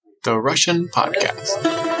The Russian Podcast.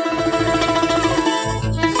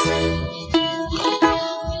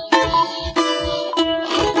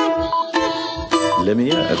 Для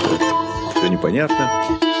меня это все непонятно.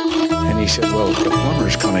 And he said, well, the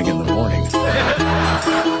plumber's coming in the morning.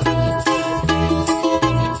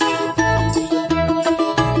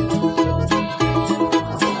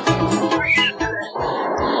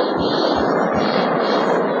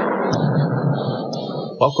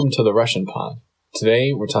 Welcome to the Russian Pod.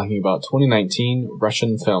 Today we're talking about 2019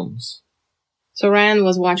 Russian films. So Ryan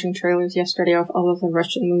was watching trailers yesterday of all of the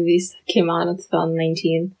Russian movies that came out in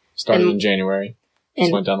 2019. Started in January.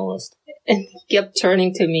 Just went down the list. And he kept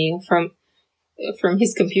turning to me from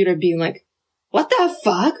his computer being like, what the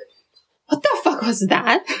fuck? What the fuck was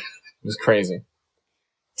that? It was crazy.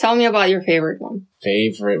 Tell me about your favorite one.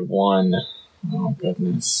 Favorite one? Oh,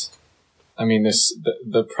 goodness. I mean,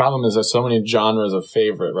 the problem is there's so many genres of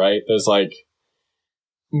favorite, right? There's like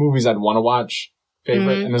movies I'd want to watch,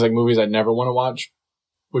 favorite, and there's like movies I'd never want to watch,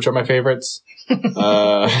 which are my favorites.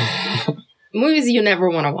 Movies you never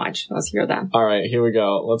want to watch. Let's hear that. All right, here we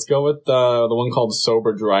go. Let's go with the one called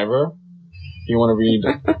Sober Driver. You want to read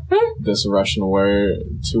this Russian word,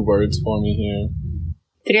 2 words for me here?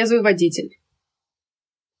 Трезвый водитель.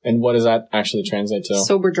 And what does that actually translate to?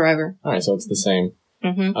 Sober driver. All right, so it's the same.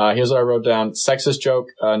 Mm-hmm. Here's what I wrote down. Sexist joke,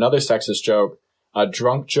 another sexist joke, a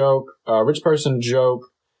drunk joke, a rich person joke,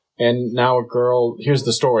 and now a girl. Here's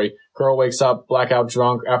the story. Girl wakes up blackout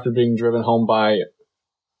drunk after being driven home by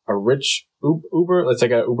a rich Uber. Let's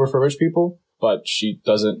take an Uber for rich people, but she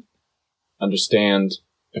doesn't understand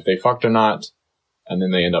if they fucked or not, and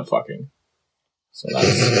then they end up fucking. So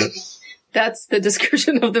that's the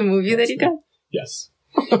description of the movie that you got? Yes.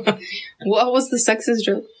 What was the sexist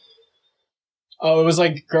joke? Oh, it was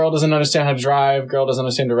like, girl doesn't understand how to drive, girl doesn't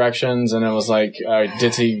understand directions, and it was like,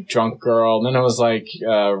 ditzy drunk girl, and then it was like,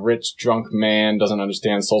 rich drunk man doesn't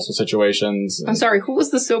understand social situations. I'm sorry, who was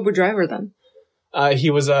the sober driver then? He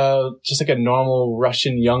was just like a normal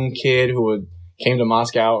Russian young kid who came to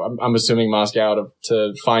Moscow, I'm assuming Moscow,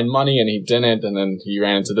 to find money, and he didn't, and then he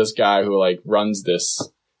ran into this guy who like runs this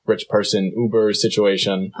rich person Uber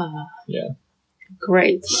situation. Yeah.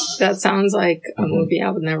 Great. That sounds like a movie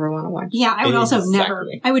I would never want to watch. Yeah, I would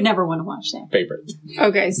I would never want to watch that. Favorite.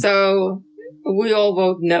 Okay, so we all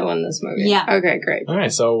vote no on this movie. Yeah. Okay, great. All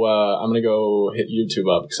right, so I'm going to go hit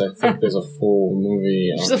YouTube up because I think there's a full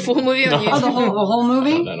movie. There's a full movie on YouTube? Oh, the whole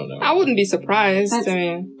movie? I don't know. I wouldn't be surprised.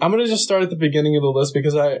 I'm going to just start at the beginning of the list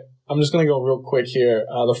because I'm just going to go real quick here.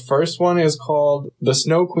 The first one is called The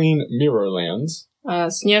Snow Queen Mirrorlands.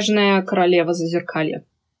 Снежная королева Зазеркалья.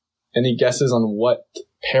 Any guesses on what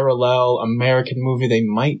parallel American movie they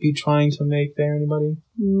might be trying to make there, anybody?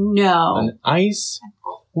 No. An Ice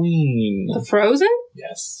Queen. The Frozen?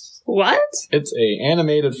 Yes. What? It's a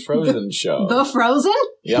animated Frozen show. The Frozen?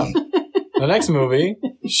 Yep. The next movie,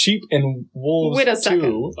 Sheep and Wolves 2. Wait a second.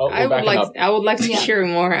 2. Oh, I would like to hear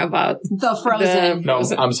more about the Frozen. No,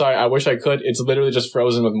 I'm sorry. I wish I could. It's literally just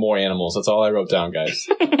Frozen with more animals. That's all I wrote down, guys.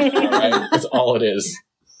 All right? That's all it is.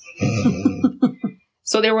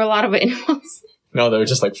 So there were a lot of animals? No, there were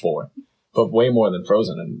just like 4. But way more than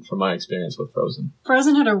Frozen, and from my experience with Frozen.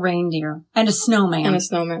 Frozen had a reindeer and a snowman. And a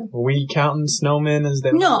snowman. Were we counting snowmen as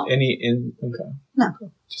there No. any in? Okay. No.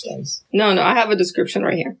 Just ice. No, I have a description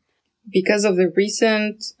right here. Because of the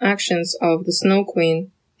recent actions of the Snow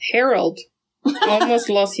Queen, Harold almost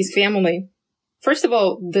lost his family. First of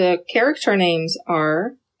all, the character names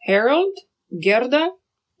are Harold, Gerda.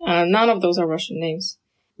 None of those are Russian names.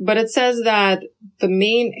 But it says that the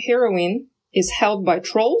main heroine is held by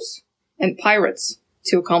trolls and pirates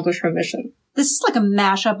to accomplish her mission. This is like a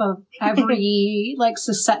mashup of every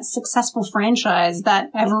successful franchise that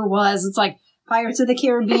ever was. It's like Pirates of the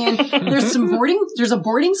Caribbean. There's a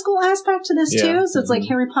boarding school aspect to this too. So it's like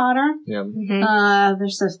Harry Potter. Yeah. Mm-hmm.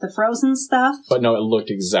 There's the Frozen stuff. But no, it looked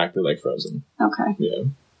exactly like Frozen. Okay. Yeah.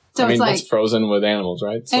 So it's like it's Frozen with animals,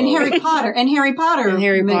 right? So and Harry Potter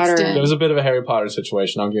mixed in. There was a bit of a Harry Potter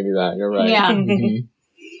situation. I'll give you that. You're right. Yeah. Mm-hmm.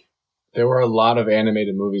 There were a lot of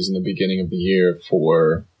animated movies in the beginning of the year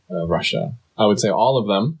for Russia. I would say all of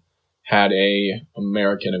them had a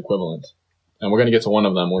American equivalent, and we're going to get to one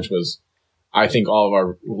of them, which was, I think all of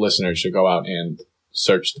our listeners should go out and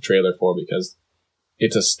search the trailer for because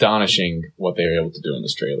it's astonishing what they were able to do in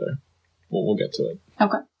this trailer. We'll get to it.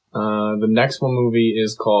 Okay. The next one movie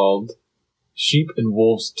is called Sheep and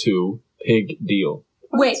Wolves 2, Pig Deal.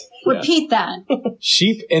 Wait, repeat that.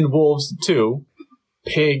 Sheep and Wolves 2,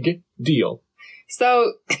 Pig Deal.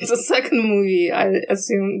 So, it's a second movie, I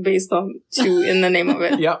assume, based on 2 in the name of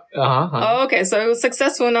it. Yep. Oh, okay. So it was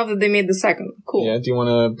successful enough that they made the second. Cool. Yeah, do you want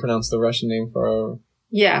to pronounce the Russian name for our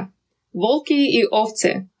Yeah. Волки и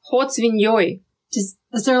овцы. Ход свиньей. Is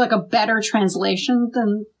there like a better translation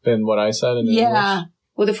than? Than what I said in Yeah. English.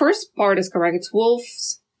 Well, the first part is correct. It's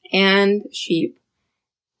wolves and sheep.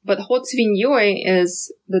 But ход свиньей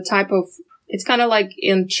is the type of, it's kind of like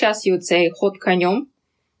in chess you would say ход конем,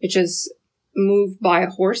 which is moved by a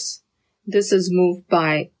horse. This is moved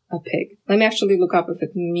by a pig. Let me actually look up if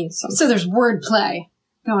it means something. So there's wordplay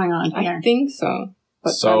going on here. I think so.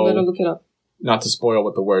 But So- I'm going to look it up. Not to spoil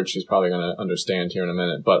what the word she's probably going to understand here in a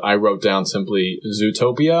minute, but I wrote down simply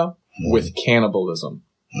Zootopia with cannibalism.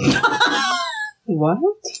 What?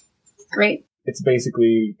 Great. It's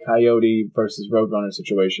basically Coyote versus Roadrunner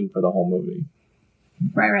situation for the whole movie.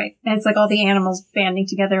 Right. And it's like all the animals banding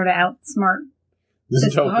together to outsmart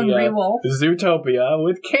this hungry wolf. Zootopia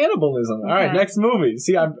with cannibalism. All right, Okay. next movie.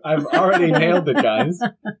 See, I've already nailed it, guys.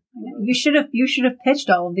 You should have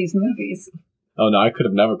pitched all of these movies. Oh no, I could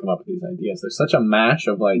have never come up with these ideas. There's such a mash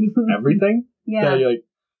of like everything. Yeah. You're like,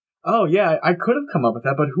 oh yeah, I could have come up with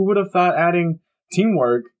that, but who would have thought adding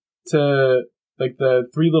teamwork to like the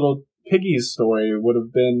Three Little Piggies story would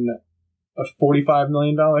have been a $45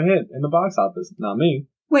 million hit in the box office? Not me.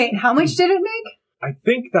 Wait, how much did it make? I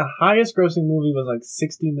think the highest grossing movie was like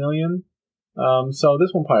 60 million. So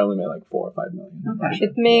this one probably only made like 4 or 5 million. Okay.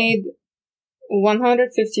 It made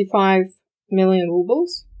 155 million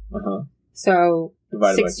rubles. Uh-huh. So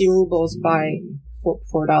Divided 60 rubles by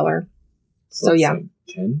 $4. So let's yeah. say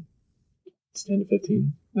 10? It's 10 to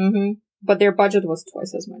 15. Mm-hmm. But their budget was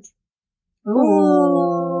twice as much.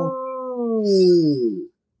 Ooh.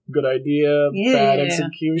 Good idea, Yeah. bad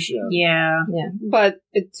execution. Yeah. Yeah. But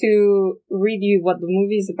to read you what the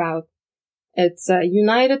movie is about, it's a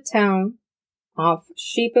united town of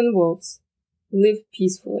sheep and wolves live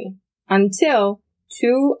peacefully until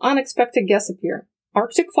two unexpected guests appear.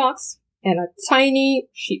 Arctic fox and a tiny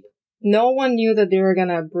sheep. No one knew that they were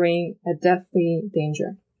gonna bring a deathly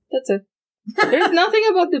danger. That's it. There's nothing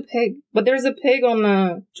about the pig, but there's a pig on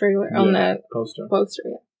the trailer, on Yeah, the poster. poster,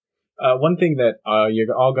 yeah. One thing that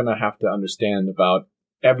you're all going to have to understand about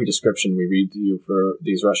every description we read to you for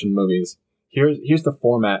these Russian movies. Here's the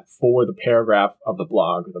format for the paragraph of the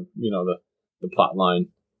blog, the plot line.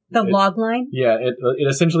 The log line? Yeah, it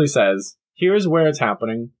essentially says, here's where it's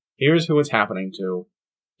happening, here's who it's happening to,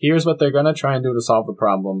 here's what they're going to try and do to solve the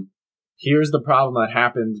problem, here's the problem that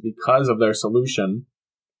happens because of their solution.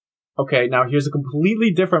 Okay, now here's a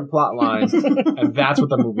completely different plot line, and that's what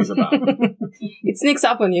the movie's about. It sneaks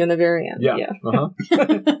up on you in the very end. Yeah. Uh-huh.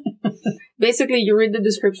 Basically, you read the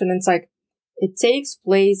description and it's like, it takes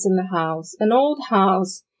place in the house, an old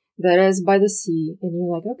house that is by the sea. And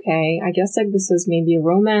you're like, okay, I guess like this is maybe a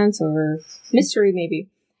romance or mystery maybe.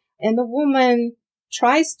 And the woman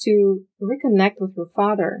tries to reconnect with her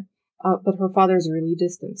father, but her father is really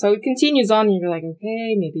distant. So it continues on and you're like,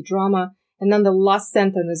 okay, maybe drama. And then the last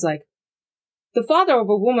sentence is like, the father of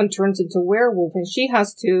a woman turns into a werewolf and she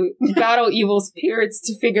has to battle evil spirits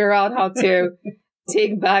to figure out how to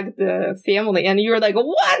take back the family. And you're like,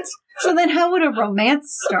 what? So then how would a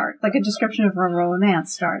romance start? Like a description of a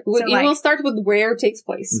romance start? So It will start with where it takes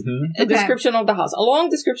place. Mm-hmm. A description of the house, a long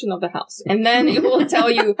description of the house. And then it will tell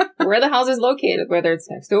you where the house is located, whether it's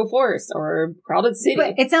next to a forest or a crowded city.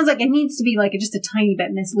 But it sounds like it needs to be like just a tiny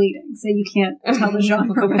bit misleading, so you can't tell the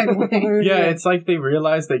genre right away. Yeah, it's like they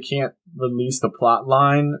realize they can't release the plot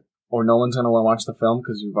line or no one's going to want to watch the film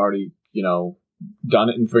because you've already, done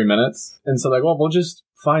it in 3 minutes. And so like, well, we'll just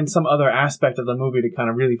find some other aspect of the movie to kind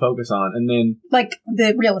of really focus on. And then, Like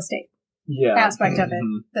the real estate yeah. aspect of it.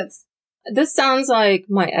 Mhm. That's This sounds like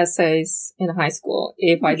my essays in high school.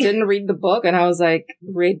 If I didn't read the book and I was like,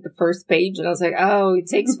 read the first page and I was like, oh, it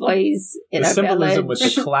takes place in The a symbolism with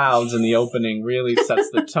village. the clouds in the opening really sets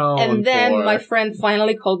the tone. And then for... my friend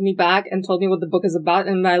finally called me back and told me what the book is about.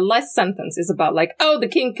 And my last sentence is about like, oh, the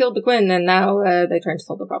king killed the queen and now they're trying to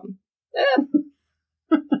solve the problem.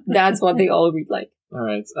 That's what they all read like. All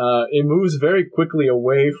right. It moves very quickly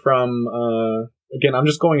away from, again, I'm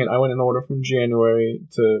just going in, I went in order from January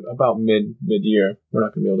to about mid-year. We're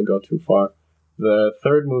not going to be able to go too far. The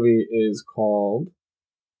third movie is called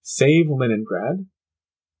Save Leningrad.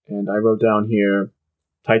 And I wrote down here,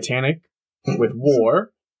 Titanic with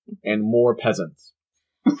war and more peasants.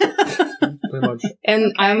 Pretty much.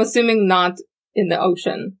 And I'm assuming not in the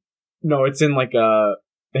ocean. No, it's in like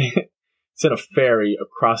it's in a ferry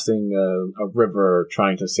crossing a river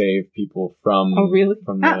trying to save people from Oh, really?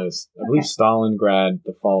 I believe Stalingrad,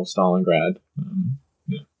 the fall of Stalingrad.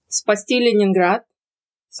 Spasti Leningrad.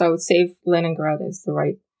 So save Leningrad is the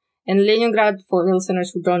right. And Leningrad, for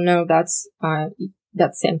listeners who don't know, that's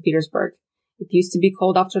St. Petersburg. It used to be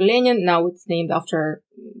called after Lenin. Now it's named after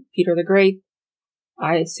Peter the Great.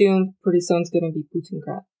 I assume pretty soon it's going to be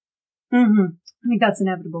Putingrad. Mm-hmm. I think that's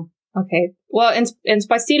inevitable. Okay. Well, and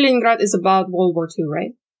Spy Stalingrad is about World War II,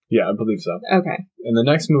 right? Yeah, I believe so. Okay. And the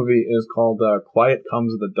next movie is called Quiet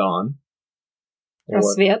Comes the Dawn.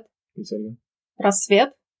 Рассвет. Can you say it again?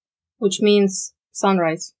 Рассвет, which means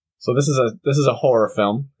sunrise. So this is a horror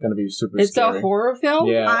film. Going to be super It's scary. a horror film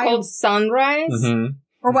Yeah. called Sunrise. Mm-hmm.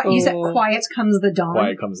 Or what you said, Oh. Quiet Comes the Dawn.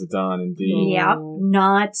 Quiet Comes the Dawn, indeed. Yep.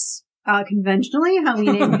 Not conventionally how we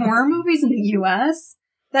name horror movies in the U.S.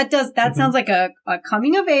 That sounds like a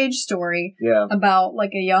coming of age story Yeah. about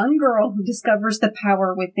like a young girl who discovers the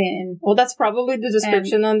power within. Well, that's probably the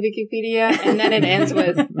description on Wikipedia, and then it ends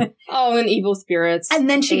with, "Oh, and evil spirits." And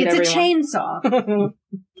then she ate gets a everyone. chainsaw. To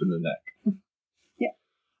the neck. Yeah.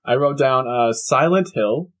 I wrote down Silent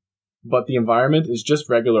Hill, but the environment is just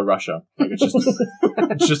regular Russia. Like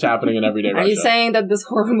it's just happening in everyday Are Russia. you saying that this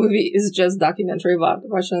horror movie is just documentary about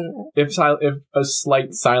Russian? If a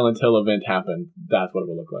slight Silent Hill event happened, that's what it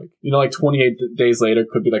would look like. You know, like 28 days later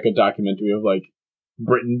could be like a documentary of like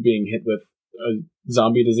Britain being hit with a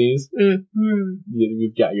zombie disease.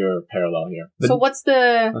 You've got your parallel here. So what's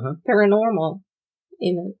the Uh-huh. paranormal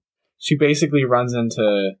in it? She basically runs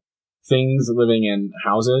into things living in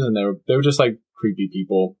houses, and they were just like creepy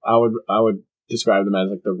people. I would describe them as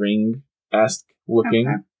like the Ring-esque looking.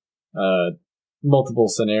 Okay. Multiple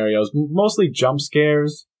scenarios, mostly jump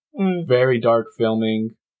scares. Very dark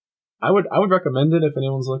filming. I would recommend it if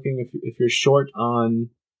anyone's looking. If you're short on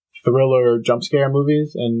thriller jump scare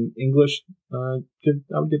movies and English, I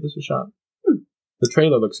would give this a shot. The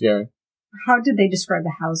trailer looks scary. How did they describe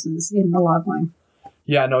the houses in the logline?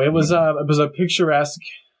 Yeah, no, it was a picturesque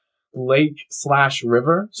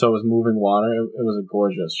lake/river, so it was moving water. It was a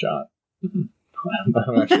gorgeous shot. I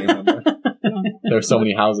don't actually remember. There's so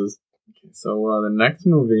many houses. Okay, so the next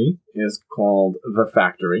movie is called The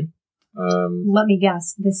Factory. Let me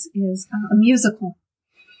guess. This is a musical.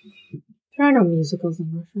 There are no musicals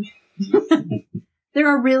in Russia. There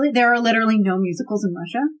are literally no musicals in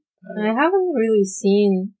Russia. I haven't really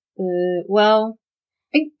seen well.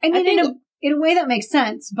 I mean, think- in a way that makes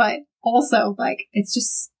sense, but also like it's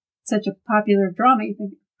just such a popular drama. You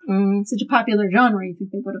think such a popular genre. You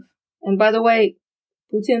think they would have. And by the way,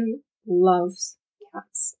 Putin loves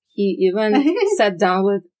cats. He even sat down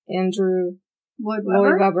with Andrew Lloyd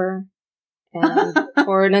Webber, and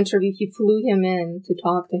for an interview, he flew him in to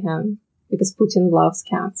talk to him because Putin loves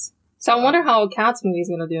cats. So I wonder how a Cats movie is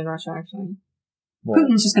going to do in Russia, actually. Well,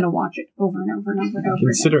 Putin's just going to watch it over and over and over and over.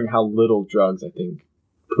 considering how little drugs I think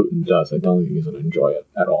Putin does, I don't think he's going to enjoy it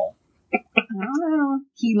at all. I don't know.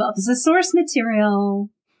 He loves the source material.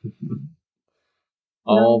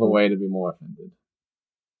 All the way to be more offended.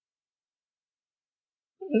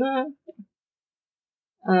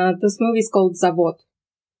 This movie is called Zavod,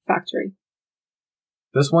 Factory.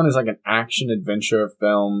 This one is like an action-adventure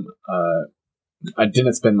film. I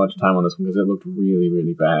didn't spend much time on this one because it looked really,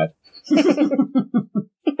 really bad.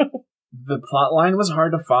 The plot line was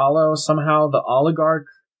hard to follow. Somehow the oligarch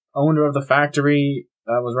owner of the factory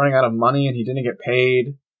was running out of money and he didn't get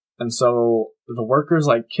paid. And so the workers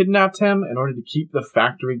like kidnapped him in order to keep the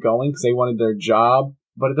factory going because they wanted their job.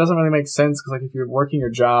 But it doesn't really make sense because like if you're working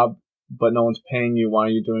your job but no one's paying you, why are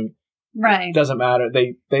you doing it? Right. It doesn't matter.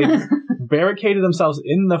 They barricaded themselves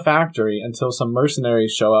in the factory until some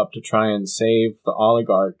mercenaries show up to try and save the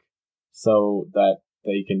oligarch so that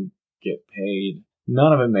they can get paid.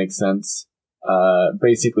 None of it makes sense.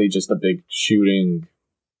 Basically just a big shooting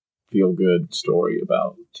feel-good story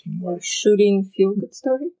about teamwork. Shooting feel-good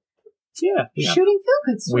story? Yeah. Shooting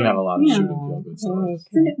feel-good story. We have a lot of Yeah. shooting feel-good stories.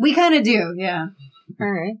 We kind of do, yeah.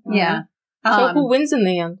 Alright. Yeah. So who wins in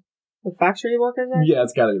the end? The factory workers? Yeah,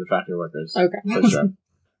 it's gotta be the factory workers. Okay. For sure.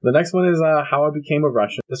 The next one is How I Became a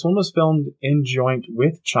Russian. This one was filmed in joint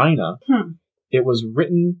with China. It was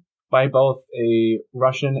written by both a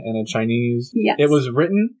Russian and a Chinese. Yes. It was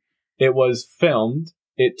written, it was filmed,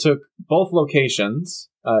 it took both locations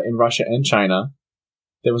in Russia and China.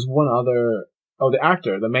 There was one other... Oh,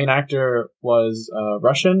 the main actor was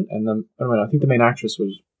Russian, and I think the main actress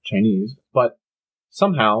was Chinese. But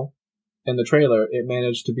somehow, in the trailer, it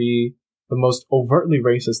managed to be the most overtly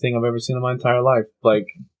racist thing I've ever seen in my entire life. Like,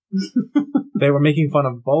 they were making fun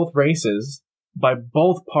of both races by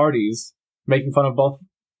both parties, making fun of both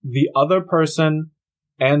the other person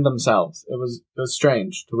and themselves. It was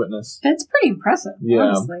strange to witness. That's pretty impressive,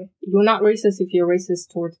 honestly. You're not racist if you're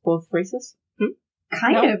racist towards both races?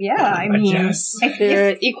 Kind of, yeah. I mean, guess. if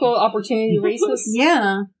They're equal opportunity racists?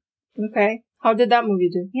 yeah. Okay. How did that movie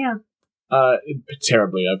do? Yeah.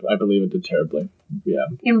 Terribly. I believe it did terribly. Yeah.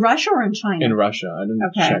 In Russia or in China? In Russia. I didn't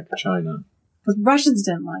Okay. check China. The Russians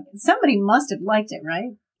didn't like it. Somebody must have liked it,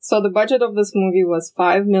 right? So the budget of this movie was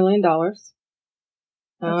 $5 million.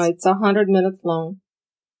 It's 100 minutes long.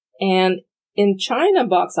 And in China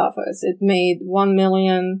box office, it made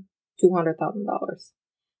 $1,200,000.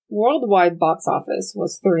 Worldwide box office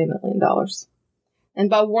was $3 million. And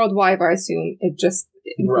by worldwide, I assume it just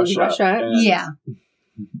includes Russia. Yeah.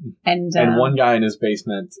 And one guy in his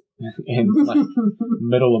basement in like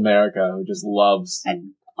middle America who just loves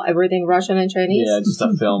everything Russian and Chinese. Yeah, just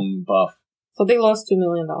a film buff. So they lost $2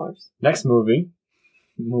 million. Next movie,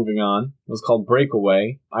 moving on, was called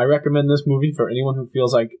Breakaway. I recommend this movie for anyone who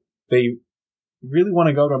feels like they really want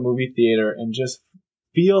to go to a movie theater and just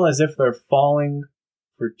feel as if they're falling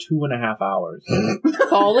for 2.5 hours.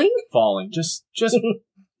 Falling? Falling. Just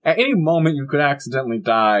at any moment you could accidentally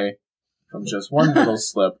die from just one little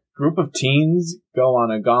slip. Group of teens go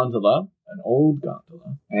on a gondola, an old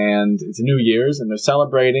gondola, and it's New Year's, and they're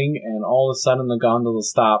celebrating, and all of a sudden the gondola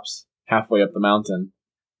stops halfway up the mountain.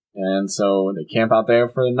 And so they camp out there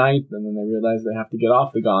for the night, and then they realize they have to get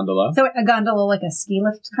off the gondola. So a gondola, like a ski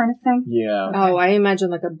lift kind of thing? Yeah. Oh, I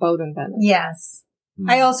imagine like a boat in Venice. Yes.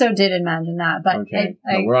 I also did imagine that, but okay.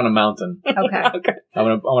 No, we're on a mountain. Okay. Okay. I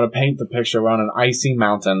want to paint the picture. We're on an icy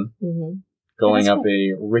mountain, going up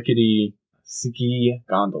a rickety ski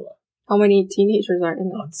gondola. How many teenagers are in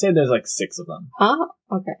there? I'd say there's like 6 of them. Huh?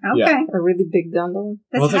 Okay. Yeah. A really big gondola.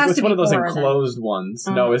 It's one of those enclosed ones.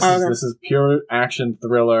 No, this is pure action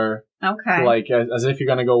thriller. Okay. Like as if you're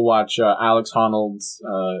gonna go watch Alex Honnold's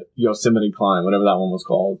Yosemite Climb, whatever that one was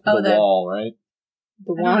called. The Wall, right?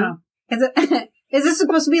 The one. Is this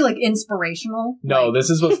supposed to be like inspirational? No, this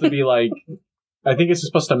is supposed to be like. I think it's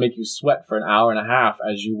supposed to make you sweat for an hour and a half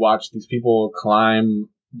as you watch these people climb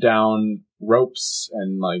down ropes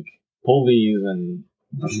and like pulleys and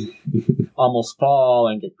almost fall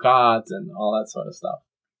and get caught and all that sort of stuff.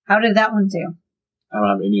 How did that one do? I don't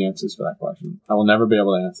have any answers for that question. I will never be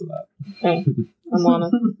able to answer that. Okay, I'm on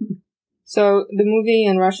it. So the movie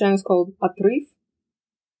in Russian is called Otrыв,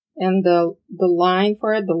 and the line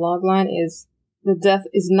for it, the log line, is the death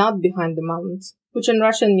is not behind the mountains, which in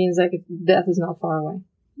Russian means like death is not far away.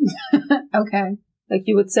 Okay. Like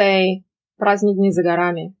you would say, праздник не за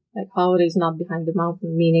горами, like holiday is not behind the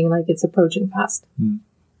mountain, meaning like it's approaching fast.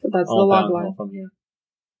 So that's the log line. From here.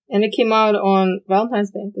 And it came out on Valentine's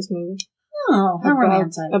Day, this movie. Oh, how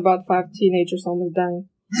romantic. About 5 teenagers almost dying.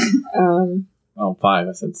 5.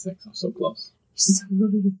 I said 6. I'm so close.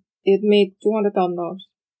 It made $200,000.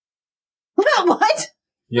 What?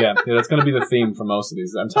 Yeah, that's going to be the theme for most of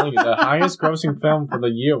these. I'm telling you, the highest grossing film for the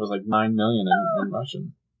year was like $9 million in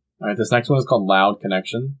Russian. All right, this next one is called Loud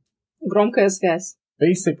Connection. Громкая связь.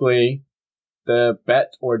 Basically, the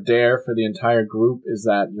bet or dare for the entire group is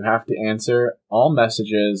that you have to answer all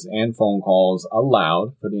messages and phone calls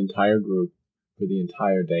aloud for the entire group for the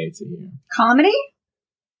entire day to hear. Comedy?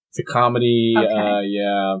 It's a comedy, Okay.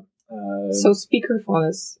 yeah. So speakerphone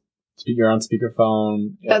is... You're on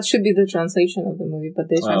speakerphone. Yeah. That should be the translation of the movie, but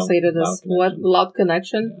they translated as what? Loud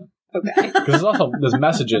connection? Yeah. Okay. Because there's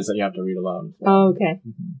messages that you have to read aloud. Oh, okay.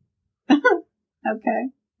 Okay.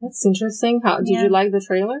 That's interesting. Did you like the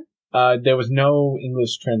trailer? There was no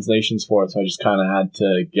English translations for it, so I just kind of had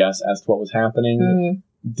to guess as to what was happening.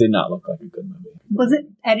 It did not look like a good movie. Was it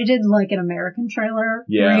edited like an American trailer?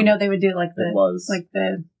 Yeah. Where, they would do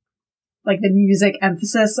like the music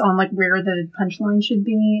emphasis on like where the punchline should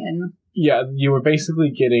be, and yeah, you were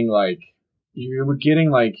basically getting like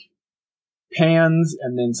pans,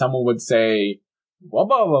 and then someone would say blah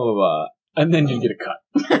blah blah blah blah, and then you'd get a cut.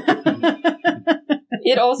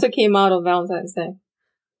 It also came out on Valentine's Day.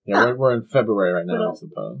 Yeah, we're in February right now, I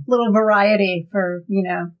suppose. Little variety for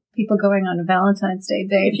people going on a Valentine's Day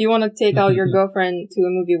date. If you want to take out your girlfriend to a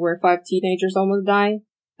movie where 5 teenagers almost die,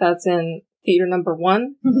 that's in theater number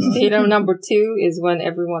 1. Theater number 2 is when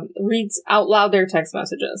everyone reads out loud their text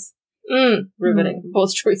messages. Riveting.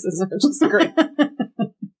 Both choices are just great.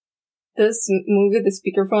 This movie, the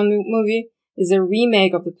speakerphone movie, is a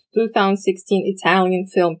remake of the 2016 Italian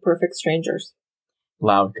film Perfect Strangers.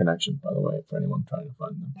 Loud Connection, by the way, for anyone trying to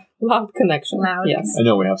find them. Loud Connection. Yes. I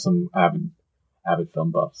know we have some avid film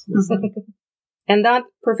buffs listening. And that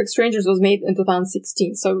Perfect Strangers was made in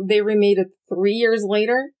 2016, so they remade it 3 years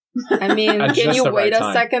later. I mean, can you wait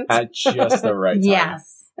a second? At just the right time.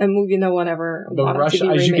 Yes. A movie no one ever wanted to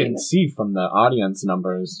be as you remade. can see from the audience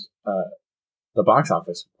numbers, the box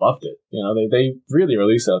office loved it. They really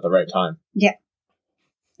released it at the right time. Yeah.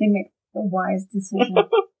 They made a wise decision.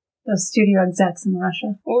 Those studio execs in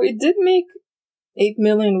Russia. Well, it did make 8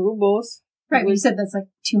 million rubles. Right, you said that's like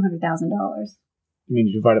 $200,000. I mean,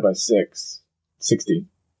 you divide it by 6, 60.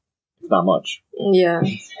 It's not much. Yeah.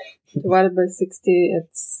 divided by 60,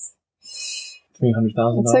 it's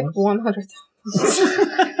 $300,000. it's like 100,000.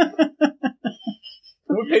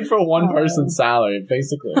 We paid for one person's salary,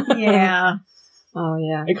 basically. Yeah. Oh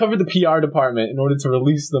yeah. It covered the PR department in order to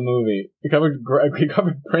release the movie. It covered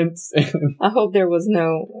prints and I hope there was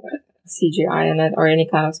no CGI in it or any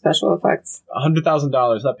kind of special effects.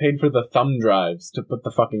 $100,000. That paid for the thumb drives to put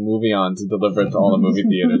the fucking movie on to deliver it to all the movie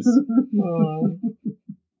theaters.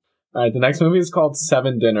 Alright, the next movie is called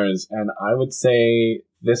Seven Dinners, and I would say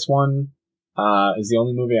this one is the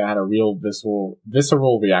only movie I had a real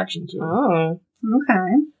visceral reaction to. Oh.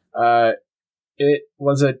 Okay. It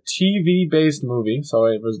was a TV-based movie, so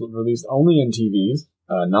it was released only in TVs,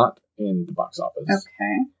 not in the box office.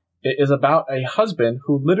 Okay. It is about a husband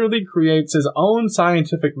who literally creates his own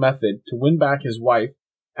scientific method to win back his wife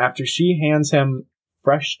after she hands him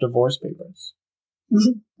fresh divorce papers.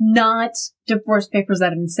 Not divorce papers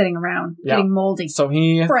that have been sitting around, getting moldy. So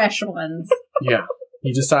he Fresh ones.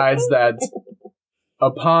 he decides that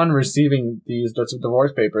upon receiving these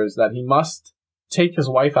divorce papers that he must take his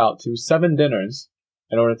wife out to 7 dinners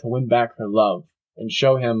in order to win back her love and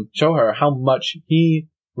show her how much he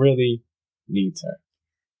really needs her.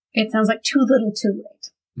 It sounds like too little too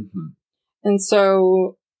late. Mm-hmm. And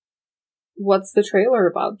so, what's the trailer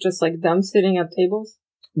about? Just like them sitting at tables?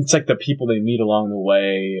 It's like the people they meet along the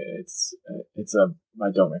way.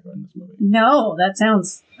 I don't recommend this movie. No, that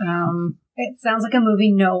sounds, it sounds like a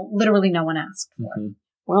movie literally no one asked for. Mm-hmm.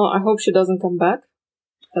 Well, I hope she doesn't come back.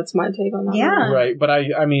 That's my take on that. Yeah. Right, but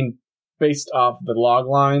I mean, based off the log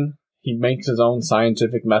line, he makes his own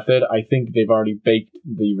scientific method. I think they've already baked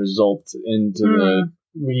the results into the...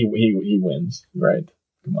 He wins, right?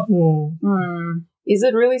 Come on. Is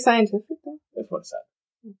it really scientific, though? That's what it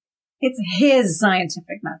said. It's his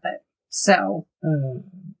scientific method. So.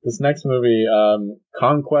 This next movie,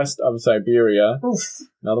 Conquest of Siberia. Oof.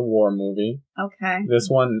 Another war movie. Okay. This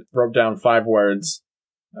one broke down 5 words.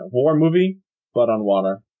 War movie, but on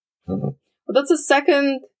water. Well, that's a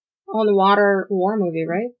second on water war movie,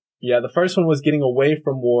 right? Yeah, the first one was getting away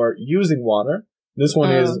from war using water. This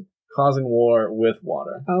one is causing war with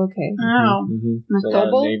water. Okay. Oh. Mm-hmm. So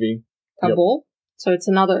Kabul? Navy. Kabul? Yep. So it's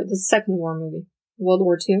the second war movie. World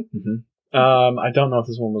War II? Mm-hmm. I don't know if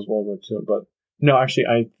this one was World War II, but no, actually,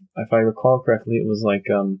 if I recall correctly, it was like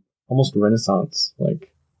almost Renaissance,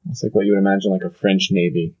 like it's like what you would imagine like a French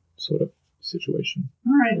Navy sort of situation.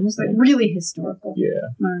 All right, it was like really historical. Yeah.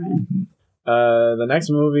 All right. Mm-hmm. The next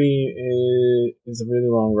movie is a really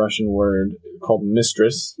long Russian word called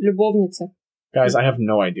Mistress. Любовница. Guys, I have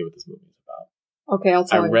no idea what this movie is about. Okay, I'll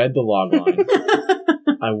tell you. I read the log line.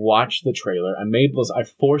 I watched the trailer. I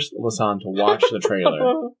forced Lasan to watch the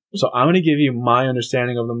trailer. So I'm going to give you my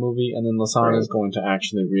understanding of the movie, and then Lasan is going to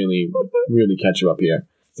actually really, really catch you up here.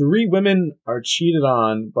 3 women are cheated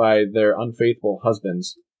on by their unfaithful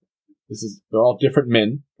husbands. They're all different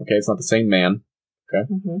men. Okay, it's not the same man. Okay.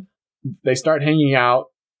 Mm-hmm. They start hanging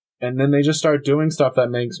out, and then they just start doing stuff that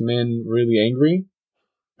makes men really angry.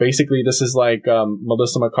 Basically, this is like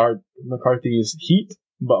Melissa McCarthy's Heat,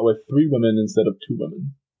 but with 3 women instead of 2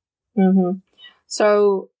 women. Mm-hmm.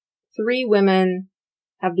 So 3 women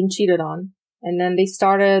have been cheated on, and then they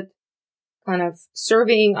started kind of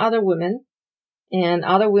surveying other women, and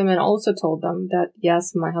other women also told them that,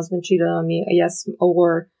 yes, my husband cheated on me, yes,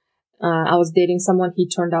 or I was dating someone, he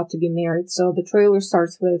turned out to be married. So the trailer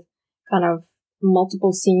starts with kind of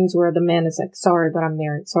multiple scenes where the man is like, sorry, but I'm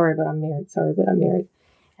married, sorry, but I'm married, sorry, but I'm married.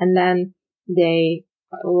 And then they,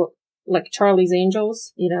 like Charlie's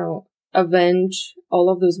Angels, avenge all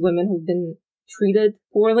of those women who've been treated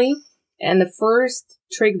poorly. And the first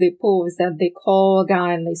trick they pull is that they call a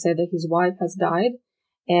guy and they say that his wife has died.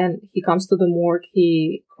 And he comes to the morgue,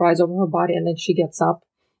 he cries over her body, and then she gets up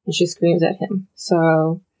and she screams at him.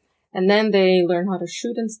 So, and then they learn how to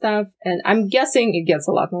shoot and stuff. And I'm guessing it gets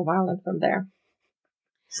a lot more violent from there.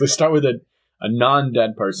 So they start with a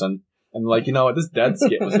non-dead person. And like, you know what, this dead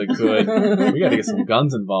skit was we gotta get some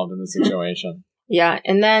guns involved in this situation. Yeah,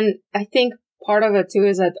 and then I think part of it too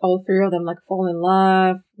is that all 3 of them like fall in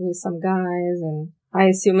love with some guys, and I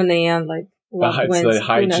assume in the end, like, love wins. The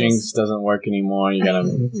hijinks doesn't work anymore, you gotta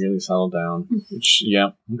really settle down. Which, yeah,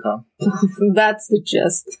 okay. That's the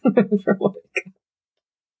gist. For what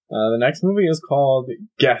the next movie is called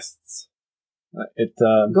Guests.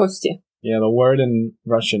 Гости. Yeah, the word in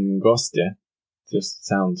Russian, гости, just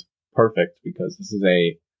sounds perfect because this is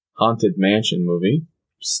a haunted mansion movie.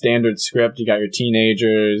 Standard script, you got your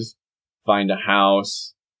teenagers, find a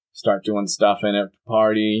house, start doing stuff in it,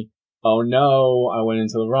 party. Oh no, I went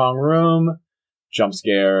into the wrong room. Jump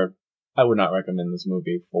scare. I would not recommend this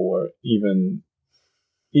movie for even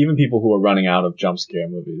even people who are running out of jump scare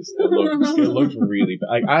movies, it looked really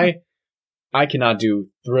bad. Like, I cannot do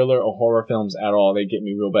thriller or horror films at all. They get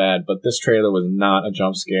me real bad, but this trailer was not a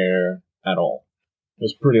jump scare at all. It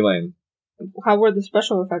was pretty lame. How were the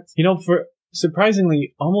special effects? You know, for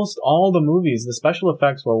surprisingly, almost all the movies, the special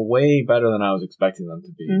effects were way better than I was expecting them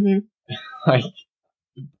to be. Mm-hmm. Like,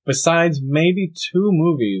 besides maybe 2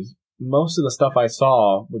 movies, most of the stuff I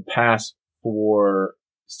saw would pass for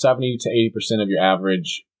 70 to 80% of your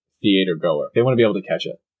average theater goer. They want to be able to catch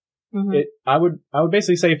it. Mm-hmm. I would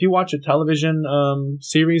basically say if you watch a television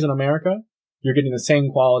series in America, you're getting the same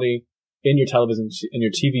quality in your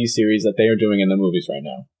TV series that they are doing in the movies right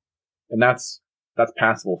now, and that's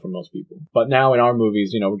passable for most people. But now in our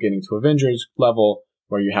movies, we're getting to Avengers level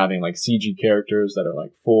where you're having like CG characters that are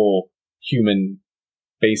like full human,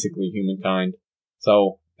 basically humankind.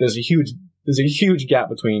 So there's a huge gap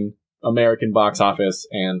between American box office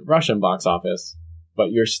and Russian box office,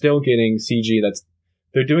 but you're still getting CG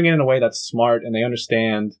they're doing it in a way that's smart, and they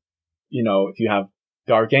understand, if you have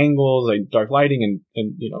dark angles, like dark lighting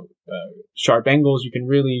and sharp angles, you can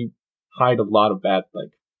really hide a lot of bad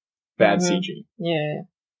Mm-hmm. CG.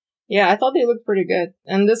 Yeah, I thought they looked pretty good.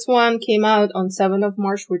 And this one came out on 7th of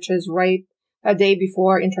March, which is right a day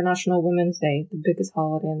before International Women's Day, the biggest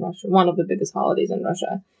holiday in Russia, one of the biggest holidays in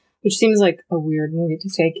Russia, which seems like a weird movie to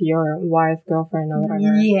take your wife, girlfriend, or whatever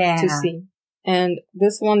to see. And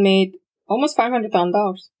this one made almost $500,000. A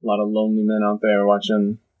lot of lonely men out there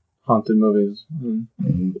watching haunted movies.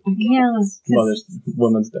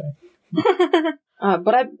 Women's Day.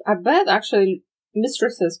 But I bet actually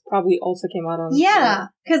Mistresses probably also came out on. Yeah,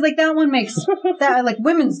 because like that one makes that like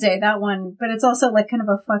Women's Day, that one, but it's also like kind of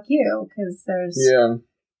a fuck you because there's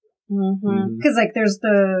because like there's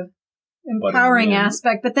the empowering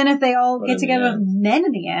aspect, but then if they all get together with men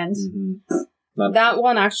in the end, that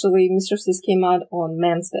one actually Mistresses came out on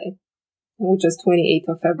Men's Day, which is 28th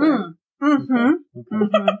of February.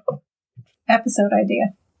 Episode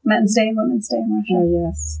idea: Men's Day, Women's Day in Russia. Oh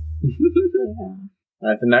yes. Yeah. All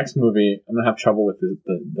right, the next movie, I'm going to have trouble with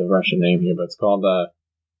the Russian name here, but it's called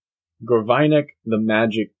Gorvinik the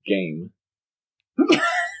Magic Game.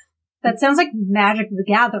 That sounds like Magic the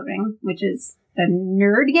Gathering, which is a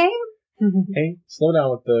nerd game? Hey, slow down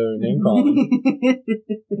with the name calling.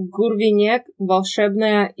 Gorvinek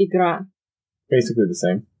Волшебная игра. Basically the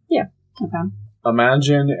same. Yeah. Okay.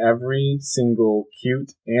 Imagine every single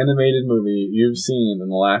cute animated movie you've seen in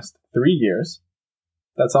the last 3 years.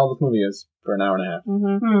 That's all this movie is for an hour and a half.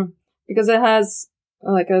 Mm-hmm. Because it has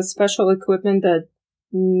like a special equipment that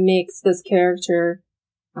makes this character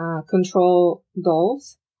control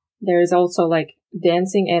dolls. There's also like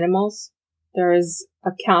dancing animals. There is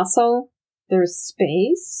a castle. There's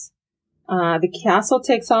space. The castle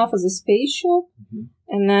takes off as a spaceship. Mm-hmm.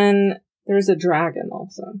 And then there's a dragon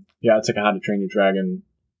also. Yeah, it's like a How to Train Your Dragon.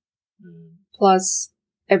 Plus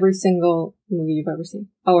every single movie you've ever seen.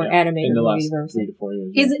 Or animated movie you've ever seen. 3 to 4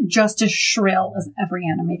 years. Is it just as shrill as every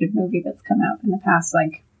animated movie that's come out in the past,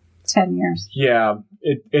 10 years? Yeah.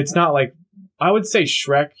 It's not like... I would say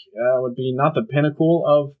Shrek would be not the pinnacle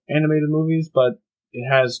of animated movies, but it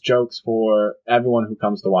has jokes for everyone who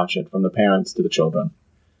comes to watch it, from the parents to the children.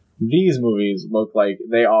 These movies look like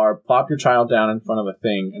they are plop your child down in front of a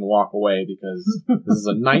thing and walk away, because this is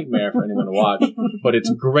a nightmare for anyone to watch, but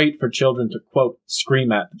it's great for children to, quote,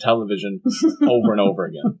 scream at the television over and over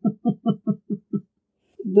again.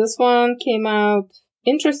 This one came out,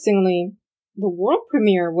 interestingly, the world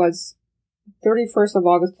premiere was 31st of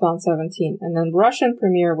August 2017, and then Russian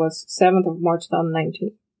premiere was 7th of March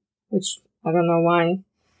 2019, which I don't know why.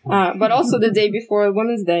 But also the day before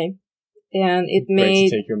Women's Day. And it made... Great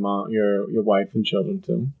to take your mom, your wife and children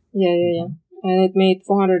too. Yeah. And it made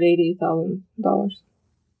 $480,000.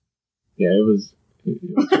 Yeah, it was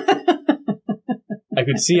I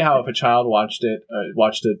could see how if a child watched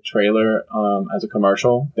a trailer as a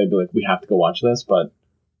commercial, they'd be like, we have to go watch this, but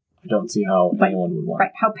I don't see how anyone would want.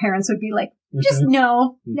 Right, how parents would be like, just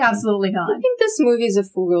no, absolutely not. I think this movie is a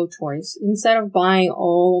frugal choice. Instead of buying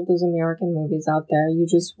all of those American movies out there, you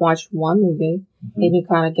just watch one movie and you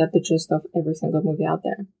kind of get the gist of every single movie out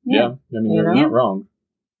there. Yeah. I mean, you're not wrong.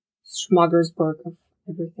 Smuggersburg of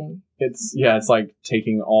everything. It's like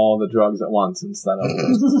taking all the drugs at once instead of...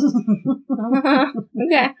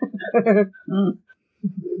 Okay.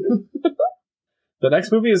 The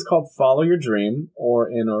next movie is called Follow Your Dream, or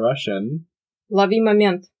in Russian... Lovi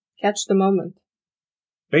moment. Catch the moment.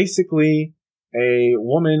 Basically, a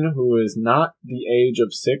woman who is not the age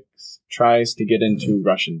of 6 tries to get into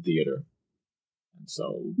Russian theater. And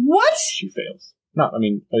so... What? She fails. Not, I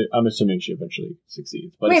mean, I'm assuming she eventually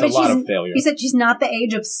succeeds, but Wait, it's a but lot of failure. You said she's not the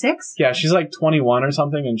age of 6? Yeah, she's like 21 or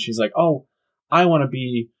something, and she's like, oh, I want to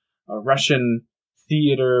be a Russian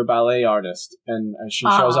theater ballet artist. And she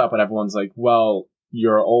shows up, and everyone's like, well,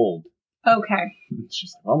 you're old. Okay.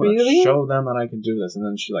 She's like, well, I'm going to show them that I can do this. And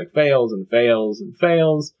then she like fails and fails and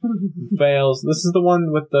fails and fails. This is the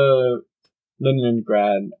one with the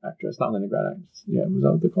Leningrad actress. Not Leningrad actress. Yeah, was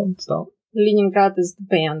that what they called? Stop. Leningrad is the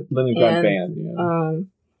band. Leningrad band, yeah.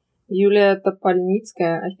 Yulia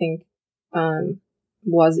Topolnitskaya, I think,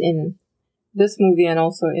 was in this movie and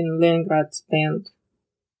also in Leningrad's band.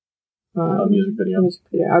 Music video,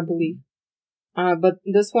 I believe. But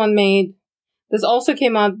this also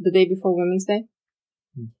came out the day before Women's Day.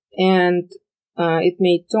 And it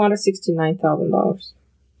made $269,000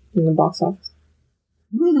 in the box office.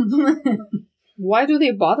 Why do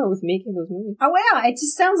they bother with making those movies? Oh, wow. It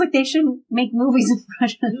just sounds like they shouldn't make movies in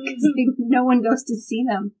Russia because no one goes to see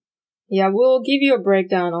them. Yeah, we'll give you a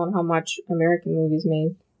breakdown on how much American movies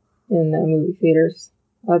made in the movie theaters.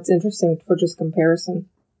 That's interesting for just comparison.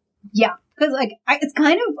 Yeah, because it's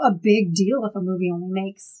kind of a big deal if a movie only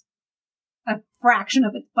makes a fraction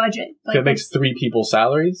of its budget. If it makes 3 people's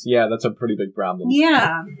salaries, yeah, that's a pretty big problem.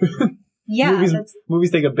 Yeah. Yeah.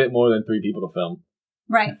 Movies take a bit more than 3 people to film.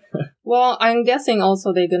 Right. Well, I'm guessing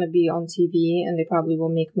also they're going to be on TV and they probably will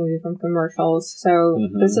make movie from commercials. So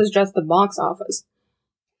this is just the box office.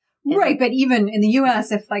 Right, but even in the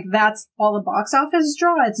U.S., if that's all the box office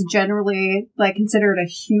draw, it's generally considered a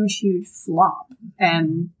huge, huge flop,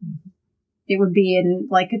 and it would be in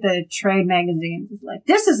the trade magazines. It's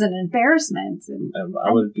this is an embarrassment, and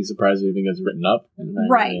I wouldn't be surprised if it even gets written up in the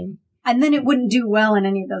magazine. Right, and then it wouldn't do well in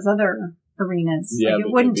any of those other arenas. Yeah,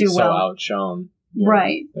 it wouldn't do so well. Outshone. Yeah.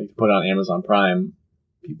 Right, to put it on Amazon Prime,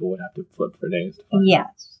 people would have to flip for days to find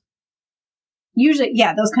yes. Usually,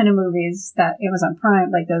 yeah, those kind of movies that Amazon Prime,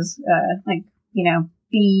 those,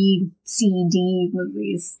 B, C, D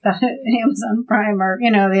movies that Amazon Prime or,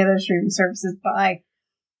 the other streaming services buy.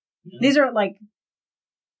 Yeah. These are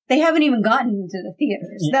they haven't even gotten into the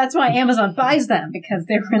theaters. Yeah. That's why Amazon buys them, because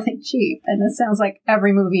they're really cheap. And this sounds like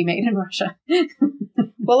every movie made in Russia.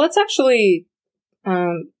 Well, let's actually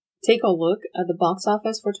take a look at the box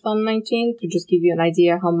office for 2019 to just give you an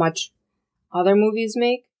idea how much other movies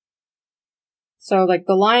make. So,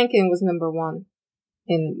 The Lion King was number 1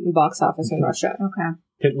 in box office in Russia. Okay.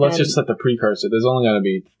 Let's just set the precursor. There's only going to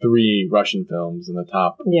be 3 Russian films in the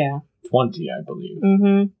top 20, I believe.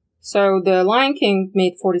 Mm-hmm. So, The Lion King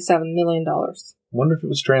made $47 million. Wonder if it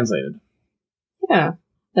was translated. Yeah.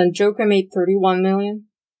 Then Joker made $31 million.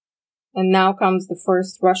 And now comes the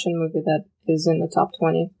first Russian movie that is in the top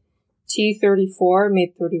 20. T-34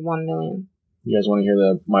 made $31 million. You guys want to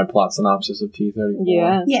hear my plot synopsis of T-34?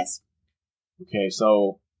 Yeah. Yes. Okay,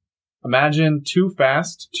 so imagine Too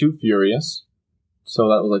Fast, Too Furious. So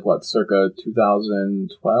that was circa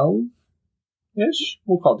 2012-ish?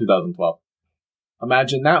 We'll call it 2012.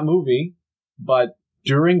 Imagine that movie, but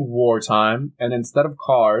during wartime, and instead of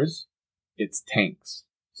cars, it's tanks.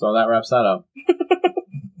 So that wraps that up.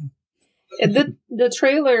 The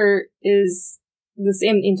trailer is the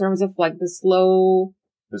same in terms of the slow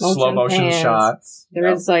motion shots. There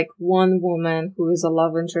is one woman who is a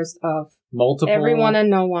love interest of multiple everyone and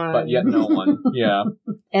no one, but yet no one. Yeah.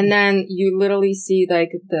 And then you literally see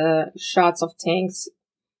the shots of tanks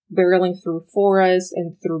barreling through forests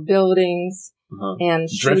and through buildings and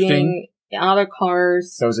shooting other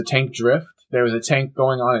cars. There was a tank drift. There was a tank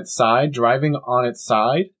going on its side, driving on its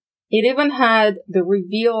side. It even had the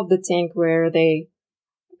reveal of the tank where they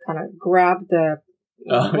kind of grabbed the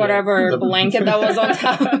blanket that was on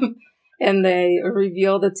top and they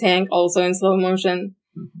revealed the tank also in slow motion.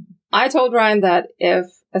 Mm-hmm. I told Ryan that if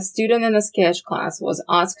a student in a sketch class was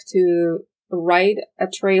asked to write a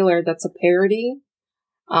trailer that's a parody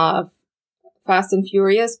of Fast and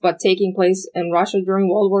Furious, but taking place in Russia during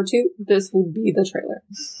World War II, this would be the trailer.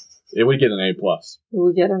 It would get an A+. It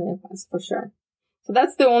would get an A+, for sure. So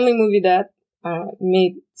that's the only movie that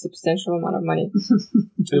made substantial amount of money.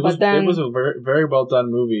 It was a very, very well done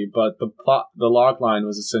movie, but the log line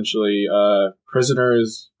was essentially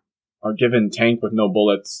prisoners are given tank with no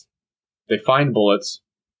bullets. They find bullets.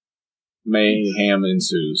 Mayhem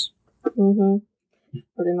ensues. Mm-hmm.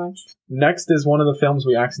 Pretty much. Next is one of the films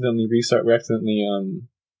we accidentally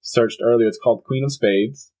searched earlier. It's called Queen of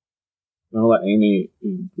Spades. I'm gonna let Amy.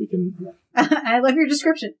 We can. I love your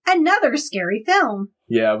description. Another scary film.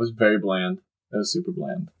 Yeah, it was very bland. It was super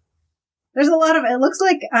bland. There's a lot of. It looks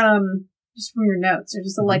like just from your notes, there's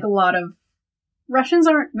just a lot of Russians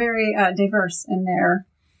aren't very diverse in their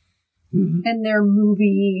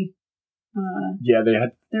movie Their they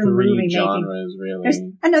had movie 3 making. genres, really. There's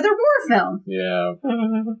another war film. Yeah.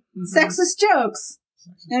 Sexist jokes.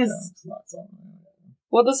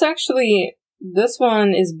 Well, this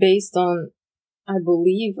one is based on, I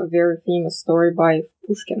believe, a very famous story by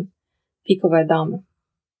Pushkin, Pikovaya Dama.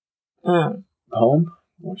 Poem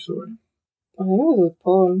or story? I think it was a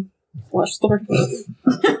poem / story.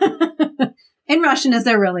 In Russian, is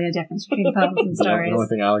there really a difference between poems and The stories? only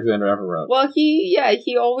thing Alexander ever wrote. Well, he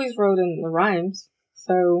always wrote in the rhymes.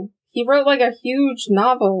 So he wrote like a huge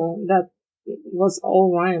novel that was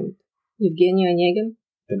all rhymed. Evgeny Onegin.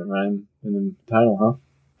 Didn't rhyme in the title, huh?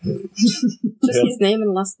 Just his name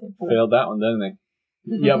and last name. Failed that one, didn't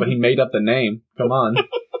he? Yeah, but he made up the name. Come on.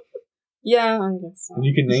 Yeah, I guess so.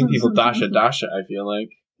 You can name people Dasha, I feel like.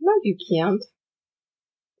 No, you can't.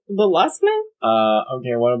 The last name?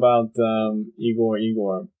 Okay, what about Igor?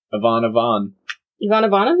 Ivan. Ivan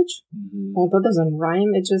Ivanovich? Mm-hmm. Well, that doesn't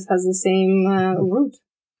rhyme. It just has the same root.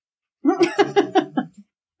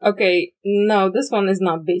 Okay, no, this one is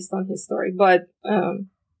not based on his story, but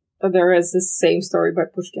there is the same story by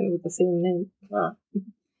Pushkin with the same name. Ah.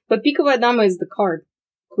 But Pikovaya Dama is the card,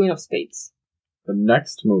 Queen of Spades. The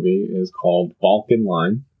next movie is called Balkan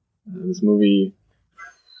Line. This movie,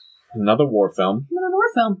 another war film. Another war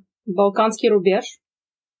film. Balkansky Rubezh.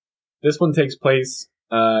 This one takes place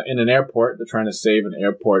in an airport. They're trying to save an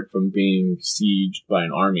airport from being sieged by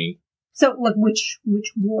an army. So, like, which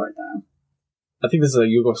war, though? I think this is a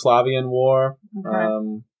Yugoslavian war.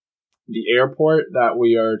 Okay. The airport that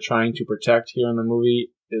we are trying to protect here in the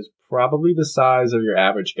movie is probably the size of your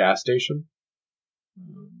average gas station.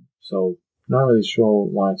 So, not really sure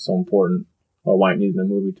why it's so important or why it needed a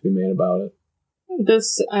movie to be made about it.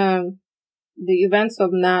 This, the events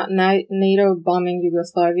of NATO bombing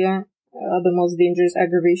Yugoslavia are the most dangerous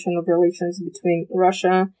aggravation of relations between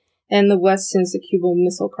Russia and the West since the Cuban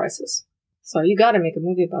Missile Crisis. So you gotta make a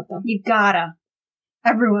movie about that. You gotta.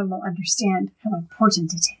 Everyone will understand how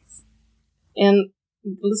important it is. And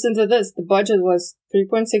listen to this. The budget was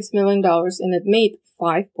 $3.6 million and it made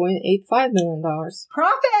 $5.85 million.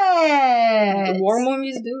 Profit! The war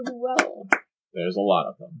movies do well. There's a lot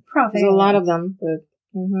of them. Profit. There's a lot of them, but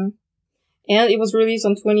and it was released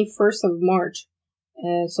on 21st of March,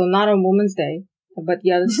 so not on Women's Day, but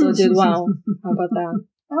yet it still did well. How about that?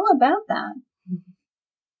 How about that?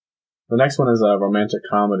 The next one is a romantic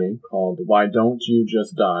comedy called Why Don't You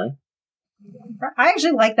Just Die? I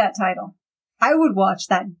actually like that title. I would watch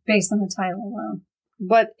that based on the title alone.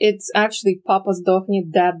 But it's actually Papa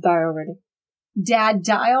Sdokhny, Dad Die Already. Dad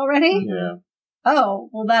Die Already? Yeah. Oh,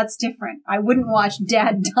 well, that's different. I wouldn't watch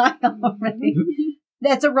Dad Die Already.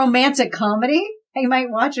 That's a romantic comedy. I might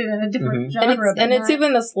watch it in a different genre. And it's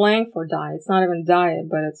even the slang for die. It's not even die,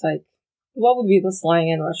 but it's like, what would be the slang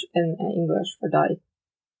in English for die?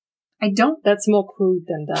 I don't. That's more crude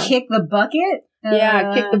than die. Kick the bucket?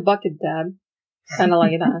 Yeah, kick the bucket, Dad. Kind of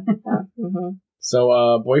like that. Yeah. Mm-hmm. So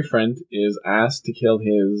a boyfriend is asked to kill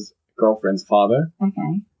his girlfriend's father.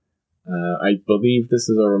 Okay. I believe this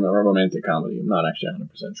is a romantic comedy. I'm not actually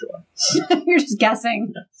 100% sure. You're just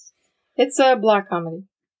guessing. Yes. It's a black comedy.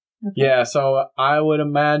 Okay. Yeah, so I would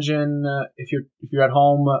imagine if you're at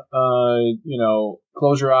home,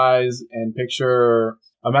 close your eyes and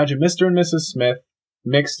imagine Mr. and Mrs. Smith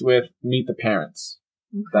mixed with Meet the Parents.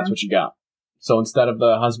 Okay. That's what you got. So instead of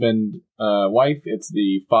the husband, wife, it's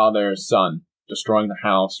the father, son, destroying the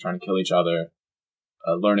house, trying to kill each other,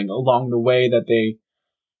 learning along the way that they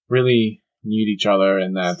really need each other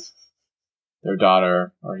and that their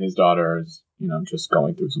daughter or his daughter is, just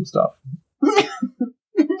going through some stuff.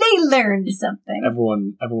 They learned something.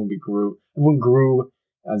 Everyone grew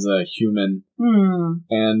as a human,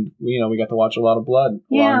 and we got to watch a lot of blood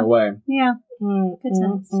along the way. Yeah, good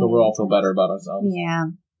sense. So we all feel better about ourselves.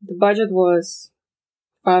 Yeah. The budget was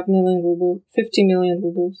 50 million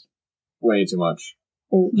rubles. Way too much.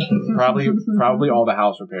 Probably all the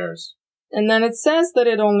house repairs. And then it says that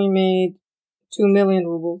it only made 2 million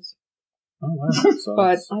rubles. Oh wow! So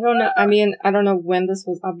but I don't know. I mean, I don't know when this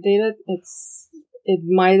was updated. It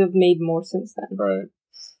might have made more since then. Right.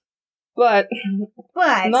 But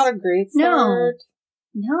not a great start.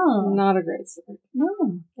 No. Not a great start.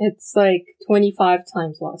 No. It's like 25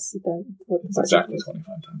 times less than what the budget Exactly was. 25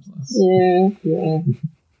 times less. Yeah.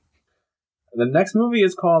 The next movie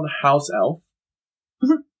is called House Elf.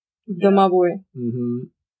 Domovoy. Mm-hmm.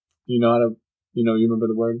 You remember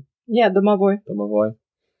the word? Yeah, Domovoy. Domovoy.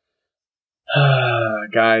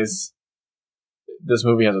 Guys, this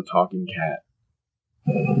movie has a talking cat.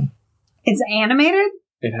 It's animated?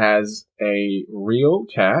 It has a real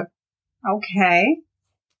cat. Okay.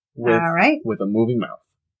 All right. With a moving mouth.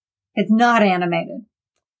 It's not animated.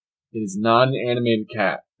 It is not an animated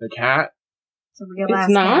cat. The cat, It's a real It's ass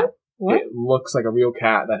not? cat. What? it looks like a real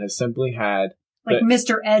cat that has simply had Like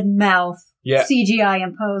Mr. Ed Mouth. Yeah. CGI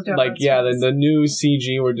imposed over like its yeah face. the new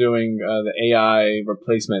CG we're doing the AI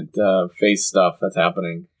replacement face stuff that's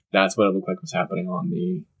happening. That's what it looked like was happening on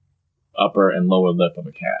the upper and lower lip of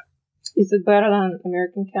a cat. Is it better than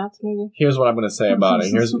American Cats movie? Here's what I'm going to say about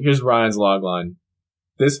it. Here's Ryan's logline.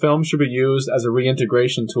 This film should be used as a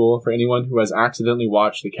reintegration tool for anyone who has accidentally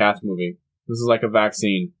watched the Cats movie. This is like a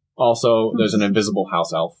vaccine. Also, there's an invisible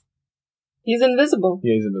house elf. He's invisible.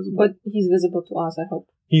 Yeah, he's invisible. But he's visible to us, I hope.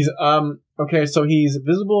 He's, okay, so he's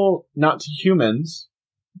visible not to humans.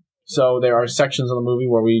 So there are sections of the movie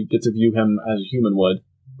where we get to view him as a human would,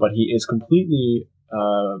 but he is completely,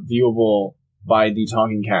 viewable by the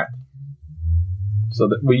talking cat. So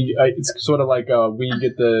that it's sort of like, we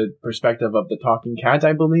get the perspective of the talking cat,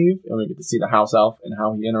 I believe, and we get to see the house elf and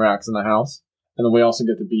how he interacts in the house. And then we also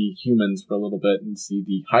get to be humans for a little bit and see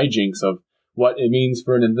the hijinks of what it means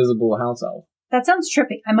for an invisible house elf. That sounds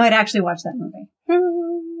trippy. I might actually watch that movie.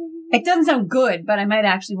 It doesn't sound good, but I might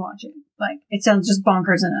actually watch it. Like, it sounds just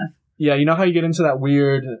bonkers enough. Yeah, you know how you get into that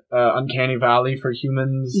weird, uncanny valley for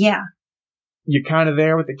humans? Yeah. You're kind of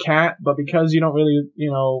there with the cat, but because you don't really,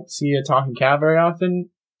 see a talking cat very often,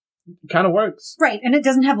 it kind of works. Right, and it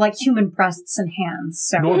doesn't have, like, human breasts and hands.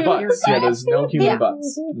 So Nor butts. Yeah, You're there's no human Yeah.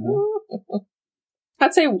 butts. Mhm.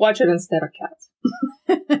 I'd say watch it instead of Cats.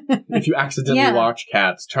 If you accidentally Yeah. watch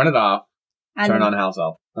Cats, turn it off, And turn on House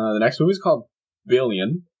Elf. The next movie is called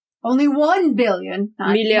Billion. only 1 billion,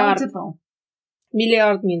 not Milliard. multiple.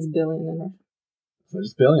 Milliard means billion in there. So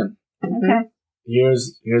just Billion. Okay.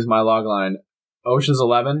 Here's my log line. Ocean's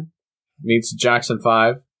 11 meets Jackson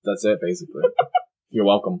 5. That's it, basically. You're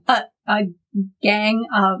welcome. A gang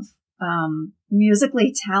of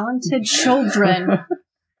musically talented children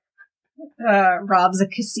robs a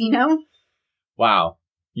casino. Wow.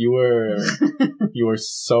 You were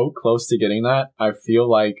so close to getting that. I feel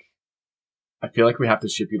like we have to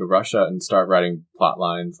ship you to Russia and start writing plot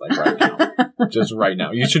lines like right now. Just right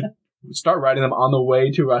now. You should start writing them on the way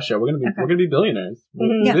to Russia. We're gonna be billionaires.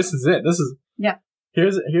 Mhm. This is it. Yeah.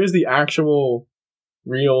 Here's the actual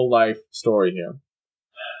real life story here.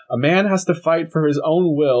 A man has to fight for his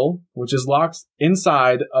own will, which is locked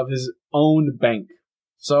inside of his own bank.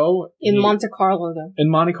 So In Monte Carlo, though.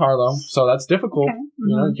 in Monte Carlo, so that's difficult. Okay.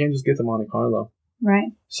 You can't just get to Monte Carlo.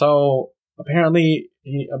 Right. So apparently,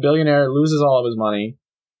 a billionaire loses all of his money.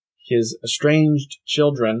 His estranged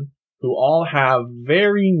children, who all have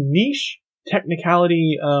very niche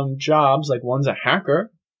technicality jobs, like one's a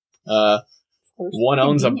hacker, one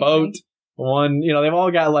owns a boat, one, they've all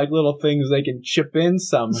got like little things they can chip in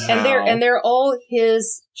somehow. And they're all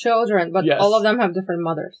his children, but Yes. all of them have different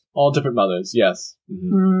mothers. all different mothers. Yes,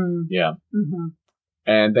 yeah, Mm-hmm.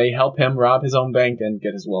 and they help him rob his own bank and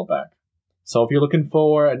get his will back. So if you're looking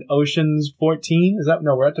for an Ocean's 14,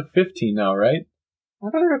 we're at to 15 now, right? I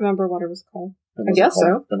don't remember what it was called. It I wasn't guess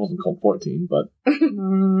called- It wasn't called 14, but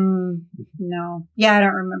No. Yeah, I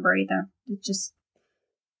don't remember either. It just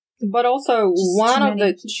But also, Just one too of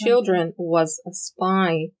many the people. children was a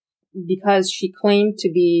spy because she claimed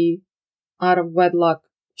to be out of wedlock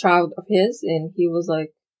child of his, and he was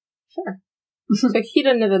like, sure. So he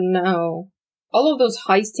didn't even know. All of those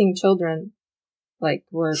heisting children, like,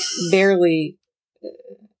 were barely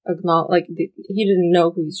acknowledged. Like, he didn't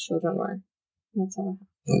know who his children were. That's all.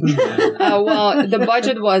 Well, the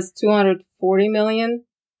budget was 240 million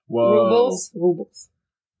whoa, rubles.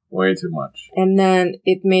 way too much. And then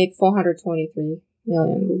it made 423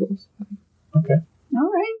 million rubles. Okay,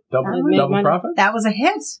 all right. double made double money. profit. That was a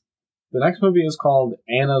hit. The next movie is called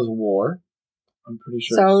Anna's War. I'm pretty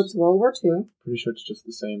sure. So it's World War II. Pretty sure it's just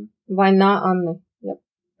the same. Why not on the... Yep.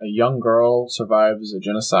 A young girl survives a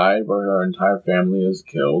genocide where her entire family is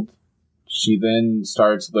killed. She then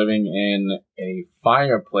starts living in a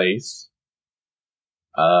fireplace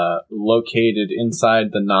located inside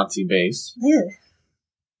the Nazi base. Ugh.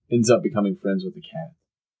 Ends up becoming friends with the cat.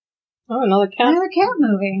 Oh, another cat. Another cat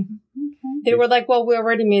movie. Okay. They were like, well, we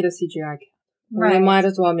already made a CGI cat. Right. We might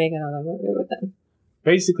as well make another movie with them.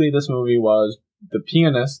 Basically, this movie was The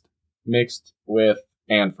Pianist mixed with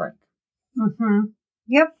Anne Frank. Mm-hmm.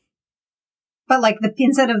 Yep. But like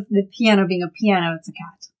instead of the piano being a piano, it's a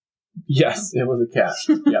cat. Yes, it was a cat.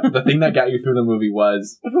 Yeah, the thing that got you through the movie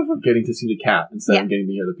was getting to see the cat instead of getting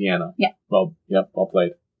to hear the piano. Yeah. Well, yep, well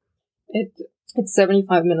played. It's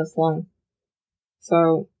 75 minutes long.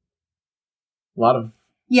 So... A lot of...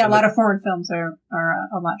 Yeah, a lot of foreign films are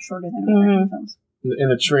a lot shorter than American films. In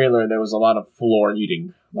the trailer, there was a lot of floor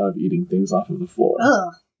eating. A lot of eating things off of the floor.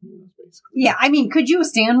 Ugh. Basically. Yeah, I mean, could you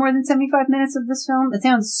stand more than 75 minutes of this film? It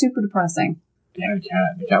sounds super depressing. Yeah, the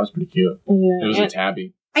cat. The cat was pretty cute. Yeah. It was a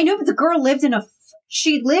tabby. I know, but the girl lived in a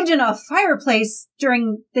fireplace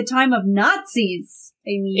during the time of Nazis.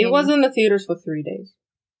 I mean, It was in the theaters for 3 days.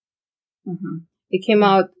 Mm-hmm. It came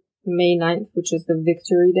out May 9th, which is the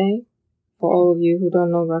Victory Day. For all of you who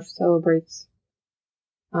don't know, Russia celebrates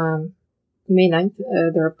May 9th.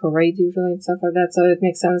 There are parades usually and stuff like that, so it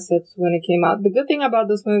makes sense that's when it came out. The good thing about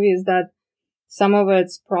this movie is that some of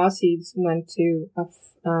its proceeds went to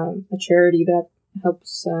a charity that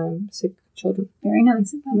helps sick children. Very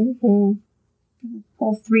nice of them. Mm-hmm.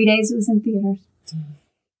 Whole 3 days it was in theaters.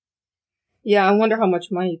 Yeah, I wonder how much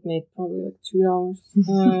money it made. Probably like $2.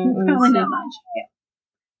 Probably not much.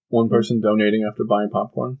 One person donating after buying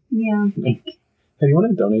popcorn. Yeah. Hey, do you want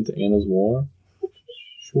to donate to Anna's War?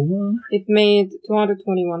 Sure. It made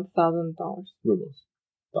 $221,000. Rubles.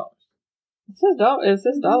 Dollars. It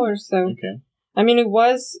says dollars, so. Okay. I mean,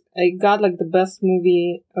 it got like the best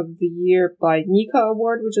movie of the year by Nika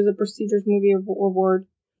Award, which is a prestigious movie award,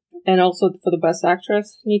 and also for the best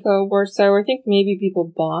actress, Nika Award. So I think maybe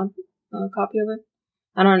people bought a copy of it.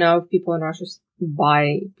 I don't know if people in Russia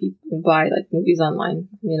buy like movies online.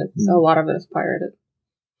 I mean, a lot of it is pirated.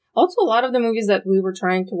 Also, a lot of the movies that we were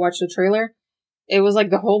trying to watch the trailer, it was like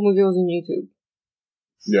the whole movie was on YouTube.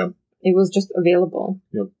 Yeah. It was just available.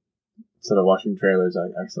 Yep. Instead of watching trailers,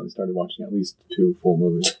 I accidentally started watching at least 2 full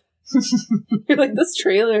movies. You're like, this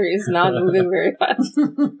trailer is not moving very fast.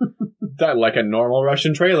 That like a normal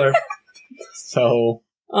Russian trailer. So.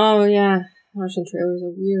 Oh yeah, Russian trailers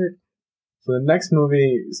are weird. So the next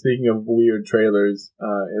movie, speaking of weird trailers,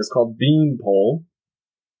 is called Beanpole.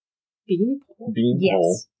 Beanpole? Beanpole.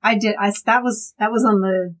 Yes. I did. That was on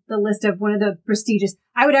the list of one of the prestigious.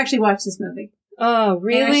 I would actually watch this movie. Oh, It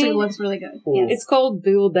really? actually looks really good. Cool. Yes. It's called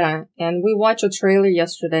Dulda, and we watched a trailer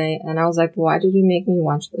yesterday, and I was like, why did you make me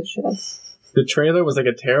watch this shit? The trailer was like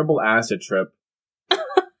a terrible acid trip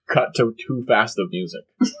cut to too fast of music.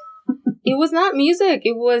 It was not music.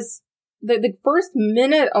 It was the first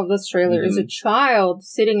minute of this trailer is a child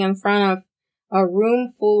sitting in front of a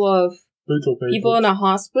room full of people in a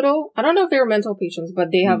hospital. I don't know if they're mental patients,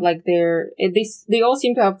 but they have like they all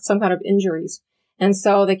seem to have some kind of injuries. And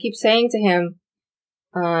so they keep saying to him,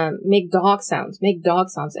 make dog sounds.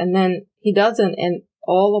 And then he doesn't, and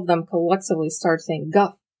all of them collectively start saying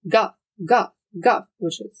guff, guff, guff, guff,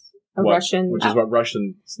 which is Russian. Which is what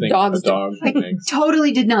Russians think dogs a dog I thinks.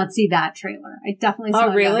 totally did not see that trailer. I definitely saw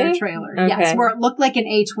the other trailer. Okay. Yes, where it looked like an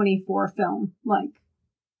A24 film. Like,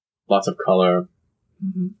 Lots of color.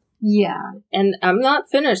 yeah. And I'm not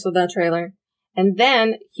finished with that trailer. And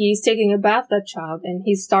then he's taking a bath, that child, and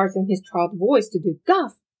he starts in his child voice to do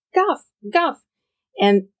guff, guff, guff.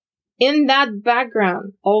 And in that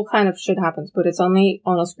background, all kind of shit happens, but it's only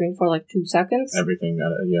on a screen for like 2 seconds. Everything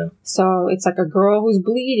got it, yeah. So it's like a girl who's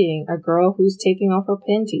bleeding, a girl who's taking off her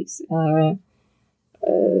panties,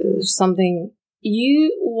 something.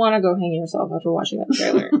 You want to go hang yourself after watching that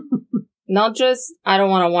trailer. Not just, I don't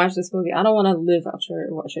want to watch this movie. I don't want to live after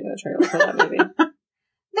watching the trailer for that movie.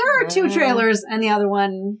 There are 2 trailers, and the other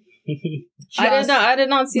one I did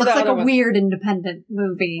not see looks that like a one. weird independent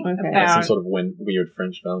movie Okay. Like some about. sort of weird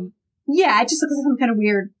French film. Yeah, it just looks like some kind of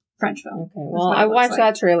weird French film. Okay, well, I watched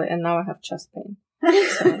that trailer and now I have chest pain.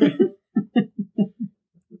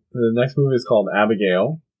 The next movie is called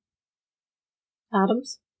Abigail.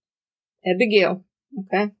 Adams? Abigail.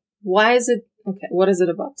 Okay. Why is it, okay, what is it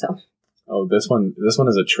about? Tell. Oh, this one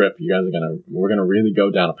is a trip. You guys we're gonna really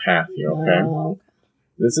go down a path here, okay? Oh,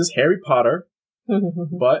 This is Harry Potter, okay.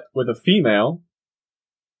 but with a female,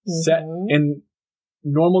 set in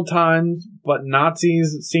normal times, but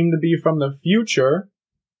Nazis seem to be from the future,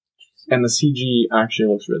 and the CG actually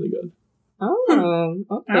looks really good. Oh,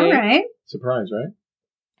 okay. All right. Surprise, right?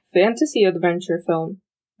 Fantasy adventure film.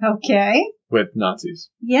 Okay. With Nazis.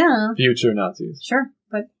 Yeah. Future Nazis. Sure.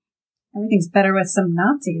 But everything's better with some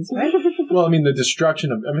Nazis, right? Well, I mean,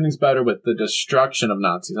 everything's better with the destruction of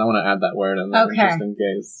Nazis. I want to add that word in there just in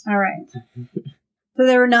case. All right. So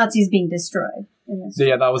there were Nazis being destroyed. So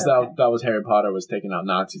yeah, that was Harry Potter was taking out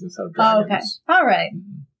Nazis instead of dragons. Oh, okay. All right.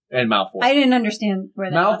 And Malfoy. I didn't understand where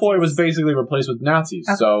that Malfoy was basically replaced with Nazis,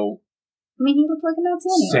 Okay. so I mean, he looked like a Nazi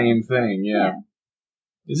anyway. same thing, yeah.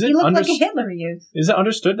 Is it He looked like a Hitler youth. Is it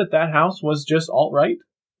understood that house was just alt-right?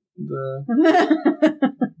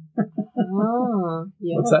 Ah,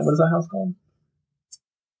 yes. What is that house called?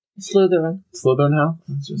 Slytherin. Slytherin house?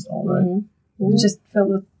 It's just alt-right. Mm-hmm. Just filled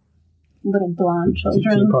with little blonde Tea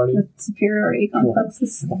children party. with superiority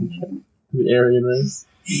complexes. The Aryan race.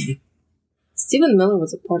 Stephen Miller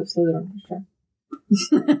was a part of Slytherin, for sure.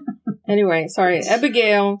 Anyway, sorry.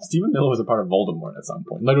 Abigail. Stephen Miller was a part of Voldemort at some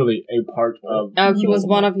point. Literally a part of He was Voldemort.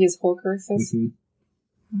 one of his Horcruxes.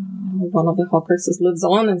 One of the Horcruxes lives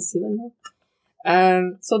on in Stephen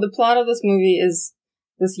Miller. So the plot of this movie is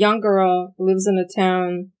this young girl lives in a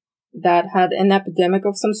town that had an epidemic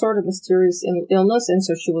of some sort of mysterious illness, and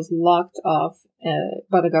so she was locked off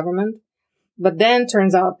by the government. But then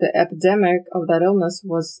turns out the epidemic of that illness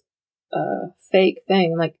was a fake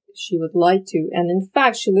thing, like she was lied to, and in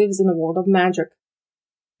fact she lives in a world of magic.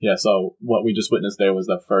 Yeah, so what we just witnessed there was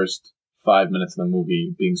the first 5 minutes of the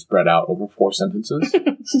movie being spread out over 4 sentences,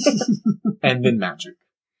 and then magic.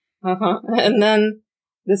 And then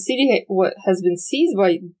the city has been seized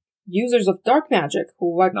by users of dark magic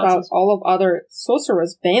who wiped out all of other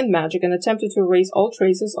sorcerers, banned magic, and attempted to erase all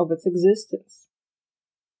traces of its existence.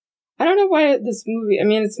 I don't know why this movie, I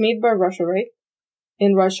mean, it's made by Russia, right?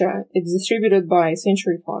 In Russia. It's distributed by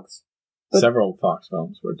Century Fox. Several Fox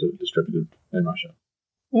films were distributed in Russia.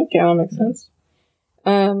 Okay, that makes sense.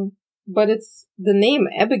 But it's the name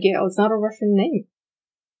Abigail. It's not a Russian name.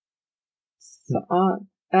 So odd.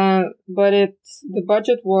 But the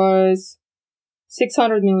budget was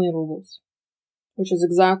 600 million rubles, which is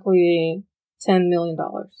exactly $10 million.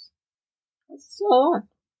 That's a lot.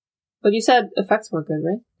 But you said effects were good,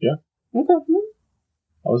 right? Yeah. Okay.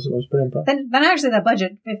 I was pretty impressed. Then actually that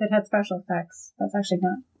budget, if it had special effects, that's actually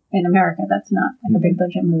not, in America, that's not like a big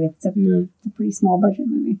budget movie. It's a pretty small budget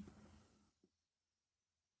movie.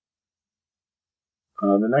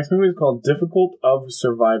 The next movie is called Difficult of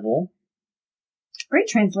Survival. Great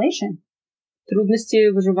translation.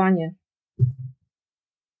 Трудности выживания.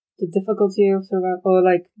 The difficulty of survival, or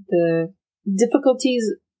like the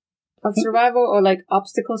difficulties of survival, or like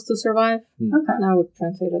obstacles to survive. Okay. I would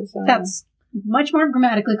translate it as That's much more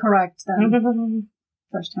grammatically correct than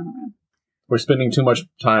first time around. We're spending too much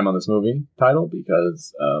time on this movie title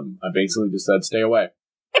because I basically just said stay away.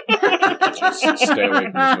 Just stay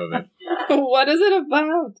away from this movie. What is it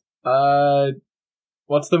about?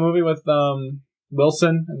 What's the movie with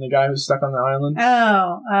Wilson and the guy who's stuck on the island?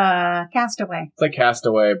 Castaway. It's like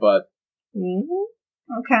Castaway, but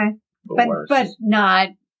Okay. worse. But not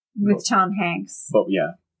with Tom Hanks. But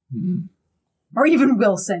yeah. Mm-hmm. Or even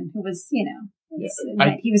Wilson, who was, he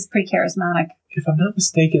was pretty charismatic. If I'm not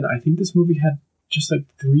mistaken, I think this movie had just like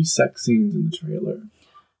 3 sex scenes in the trailer.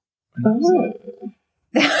 And that was it.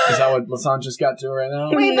 Is that what Lasan just got to right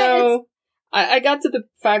now? No. I got to the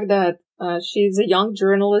fact that she's a young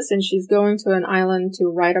journalist and she's going to an island to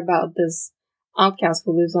write about this outcast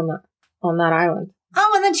who lives on that island.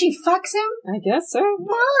 Oh, and then she fucks him? I guess so.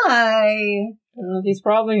 Why? He's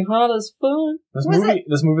probably hot as fuck.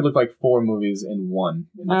 This movie looked like 4 movies in one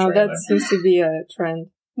in the trailer. That seems to be a trend.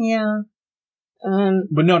 Yeah.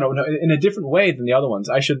 But no, in a different way than the other ones.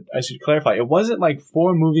 I should clarify. It wasn't like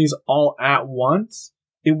 4 movies all at once.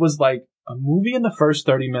 It was like a movie in the first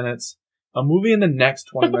 30 minutes, a movie in the next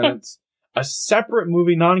 20 minutes, a separate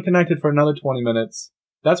movie non-connected for another 20 minutes.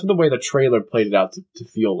 That's the way the trailer played it out to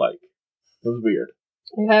feel like. It was weird.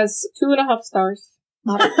 It has 2.5 stars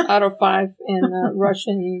out of 5 in a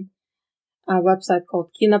Russian website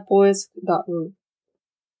called kinopoisk.ru.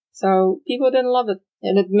 So people didn't love it,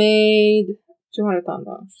 and it made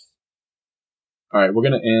 $200,000. All right, we're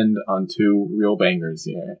going to end on 2 real bangers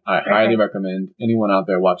here. I highly recommend anyone out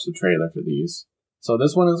there watch the trailer for these. So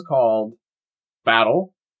this one is called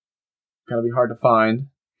Battle. Gonna be hard to find.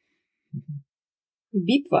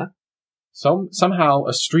 Bitva. Somehow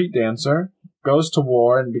a street dancer goes to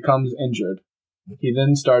war and becomes injured. He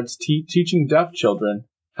then starts teaching deaf children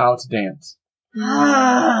how to dance.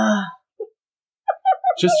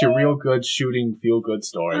 Just your real good shooting, feel-good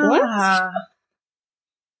story. What?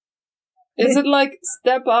 Is it like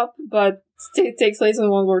Step Up, but takes place in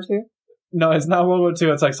World War II? No, it's not World War II.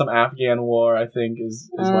 It's like some Afghan war, I think, is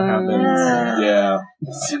what happens. Yeah.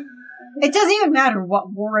 It doesn't even matter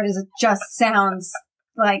what war it is. It just sounds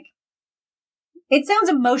like... It sounds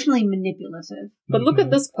emotionally manipulative. But look at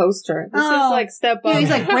this poster. This is like Step Up. Yeah, he's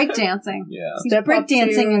like breakdancing. Yeah. He's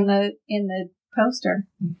breakdancing in the poster.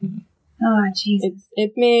 Mm-hmm. Oh, Jesus.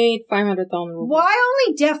 It made 500,000 rubles. Why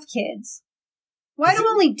only deaf kids? Why do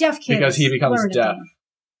only deaf kids? Because he becomes learn to deaf. dance?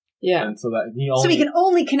 Yeah. And so he can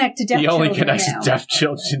only connect to deaf children. He only connects now. to deaf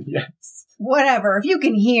children, yes. Whatever. If you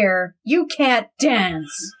can hear, you can't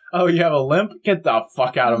dance. Oh, you have a limp? Get the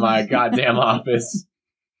fuck out of my goddamn office.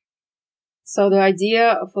 So the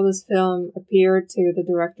idea for this film appeared to the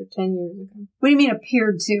director 10 years ago. What do you mean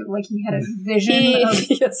appeared to? Like he had a vision of...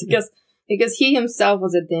 Yes, because he himself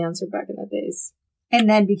was a dancer back in the days. And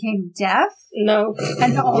then became deaf? No.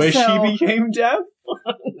 And also... Wish he became deaf?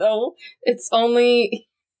 No. It's only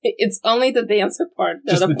It's only the dancer part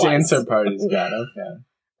that Just the applies. dancer part is bad. Okay.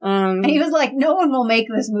 And he was like, no one will make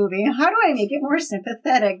this movie. How do I make it more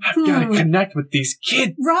sympathetic? I've got to connect with these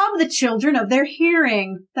kids. Rob the children of their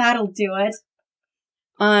hearing. That'll do it.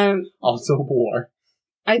 Also war.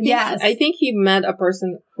 I think he met a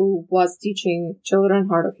person who was teaching children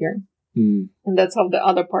hard of hearing. Hmm. And that's how the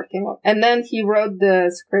other part came up. And then he wrote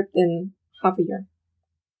the script in half a year.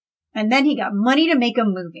 And then he got money to make a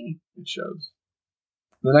movie. It shows.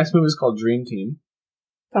 The next movie is called Dream Team.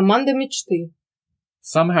 Команда мечты.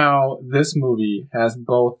 Somehow, this movie has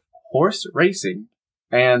both horse racing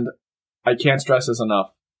and, I can't stress this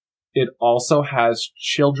enough, it also has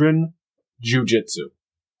children jujitsu.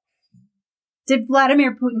 Did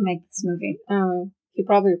Vladimir Putin make this movie? He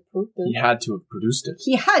probably approved it. He had to have produced it.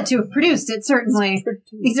 He had to have produced it, certainly.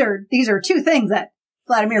 These are two things that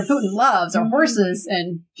Vladimir Putin loves, are horses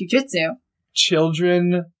and jujitsu.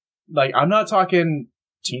 Children, like, I'm not talking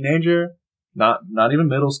teenager, not even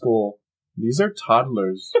middle school. These are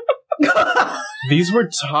toddlers. These were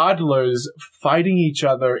toddlers fighting each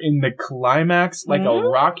other in the climax, like a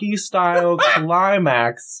Rocky-style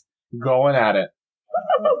climax, going at it.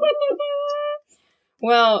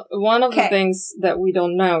 Well, one of the things that we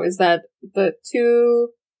don't know is that the two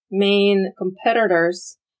main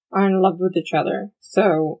competitors are in love with each other.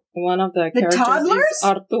 So one of the characters toddlers? is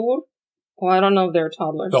Artur. Well, I don't know if they're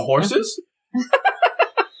toddlers. The horses?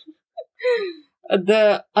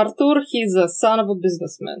 The Artur, he's a son of a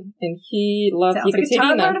businessman, and he loves Sounds like a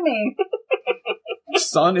toddler to me.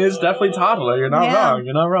 Son is definitely toddler. You're not wrong.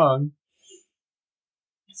 You're not wrong.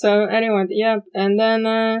 So anyway, yeah, and then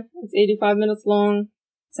it's 85 minutes long.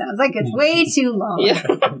 Sounds like it's way too long. Yeah.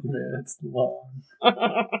 It's long.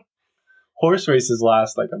 Horse races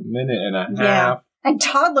last like a minute and a half. Yeah. And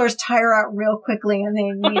toddlers tire out real quickly, and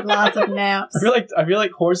they need lots of naps. I feel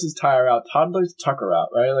like horses tire out. Toddlers tucker out,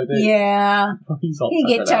 right? Like he's all he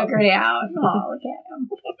get tuckered tuckered out. Oh, look at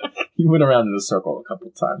him. He went around in a circle a couple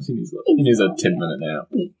of times. He needs a 10-minute nap.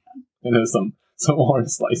 And there's some orange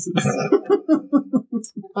slices.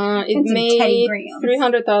 It made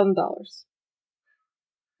 $300,000.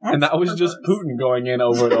 And that was just Putin going in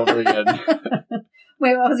over and over again.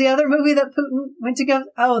 Wait, what was the other movie that Putin went to go?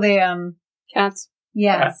 Oh, the Cats.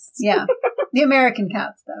 Yes, Cats. yeah, the American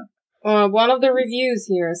Cats, though. One of the reviews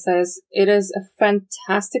here says it is a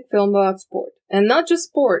fantastic film about sport, and not just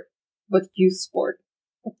sport, but youth sport.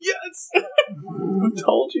 Yes,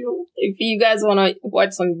 told you. If you guys want to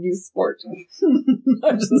watch some youth sport,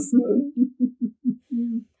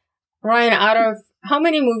 Ryan, out of how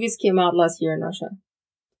many movies came out last year in Russia?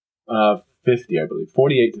 50, I believe.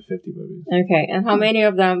 48 to 50 movies. Okay, and how many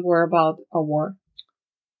of them were about a war?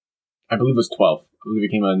 I believe it was 12. I believe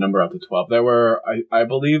it came a number up to 12. There were, I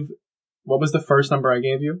believe, what was the first number I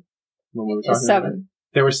gave you? When we were talking 7. about it?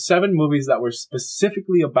 There were 7 movies that were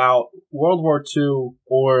specifically about World War II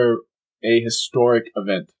or a historic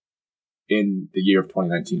event in the year of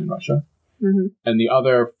 2019 in Russia. Mm-hmm. And the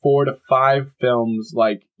other 4 to 5 films,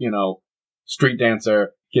 like, Street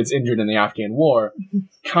Dancer gets injured in the Afghan war,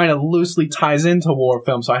 kind of loosely ties into war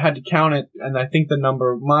films. So I had to count it, and I think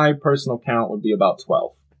my personal count would be about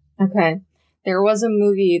 12. Okay. There was a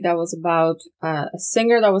movie that was about a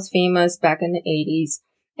singer that was famous back in the 80s,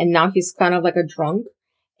 and now he's kind of like a drunk,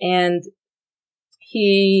 and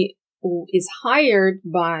he is hired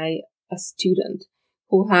by a student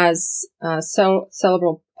who has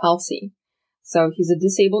cerebral palsy. So he's a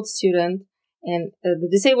disabled student, and the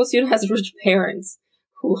disabled student has rich parents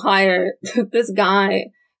who hire this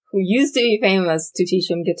guy who used to be famous to teach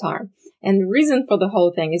him guitar. And the reason for the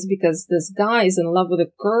whole thing is because this guy is in love with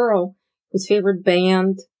a girl whose favorite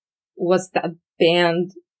band was that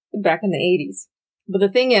band back in the 80s. But the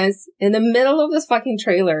thing is, in the middle of this fucking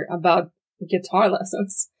trailer about guitar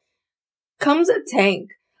lessons, comes a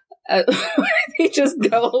tank. They just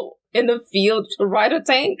go in the field to ride a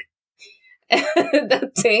tank. And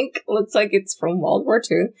the tank looks like it's from World War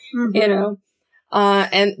II, Mm-hmm.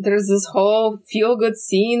 And there's this whole feel-good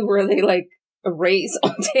scene where they, race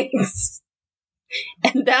on tanks.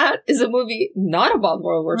 And that is a movie not about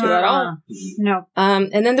World War II at all. No.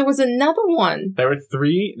 And then there was another one. There were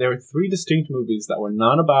three distinct movies that were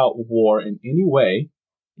not about war in any way,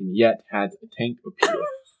 and yet had a tank appeal.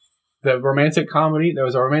 There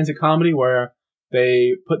was a romantic comedy where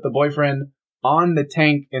they put the boyfriend on the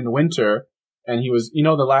tank in winter, and he was,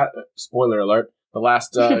 spoiler alert, the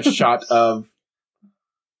last shot of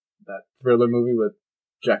that thriller movie with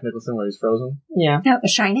Jack Nicholson where he's frozen. Yeah. No, The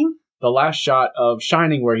Shining? The last shot of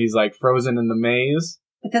Shining where he's frozen in the maze.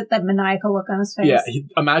 With that maniacal look on his face. Yeah,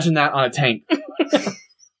 imagine that on a tank.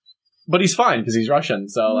 But he's fine because he's Russian,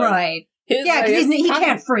 so right. Yeah, because he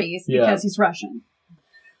can't freeze Yeah. because he's Russian.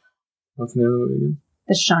 What's the name of the movie again?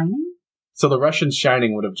 The Shining? So the Russian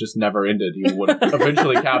Shining would have just never ended. He would have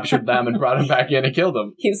eventually captured them and brought him back in and killed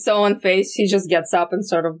them. He's so unfazed, he just gets up and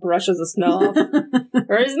sort of brushes the snow off.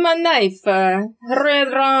 Where's my knife?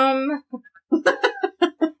 Red rum.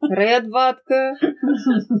 Red vodka.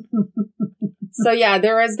 So yeah,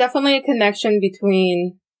 there is definitely a connection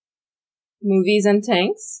between movies and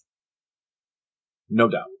tanks. No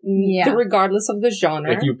doubt. Yeah. Regardless of the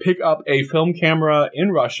genre. If you pick up a film camera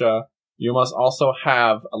in Russia, you must also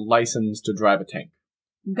have a license to drive a tank.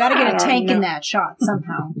 You gotta I get a don't tank in know. that shot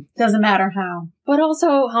somehow. Doesn't matter how. But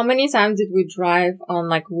also, how many times did we drive on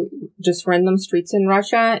like just random streets in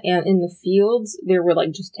Russia, and in the fields there were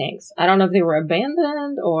like just tanks? I don't know if they were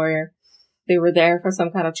abandoned or they were there for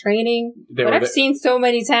some kind of training. But I've seen so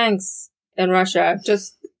many tanks in Russia,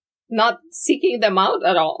 just not seeking them out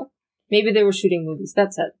at all. Maybe they were shooting movies.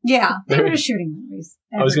 That's it. Yeah, they were shooting movies.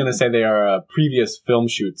 I was going to say they are previous film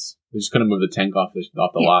shoots. They just couldn't move the tank off the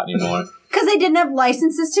lot anymore. Because they didn't have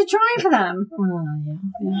licenses to drive them.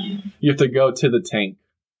 Yeah. You have to go to the tank.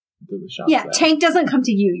 To the shop Yeah, there. tank doesn't come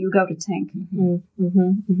to you. You go to tank.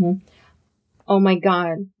 Oh my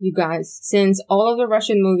god, you guys. Since all of the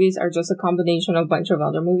Russian movies are just a combination of a bunch of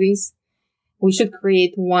other movies, we should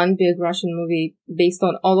create one big Russian movie based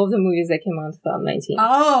on all of the movies that came out in 2019.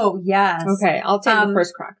 Oh, yes. Okay, I'll take the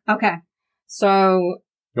first crack. Okay. So...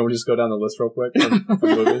 You want me to just go down the list real quick of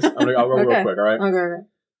movies? I'll go real quick, all right? Okay.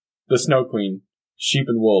 The Snow Queen, Sheep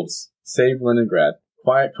and Wolves, Save Leningrad,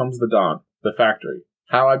 Quiet Comes the Dawn, The Factory,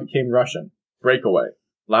 How I Became Russian, Breakaway,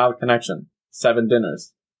 Loud Connection, Seven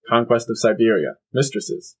Dinners, Conquest of Siberia,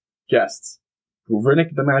 Mistresses, Guests,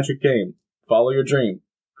 Gurnik the Magic Game, Follow Your Dream,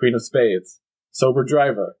 Queen of Spades, Sober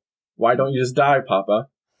Driver, Why Don't You Just Die, Papa,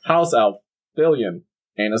 House Elf, Billion,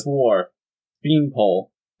 Anna's War,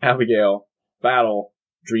 Beanpole, Abigail, Battle,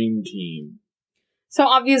 Dream Team. So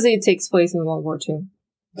obviously it takes place in World War II.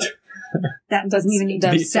 That doesn't even need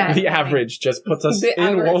to be said. The average just puts us The in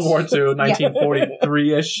average. World War II,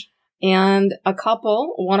 1943-ish. And a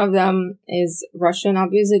couple, one of them is Russian,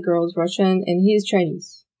 obviously girl's Russian, and he's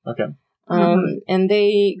Chinese. Okay. And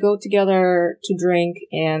they go together to drink,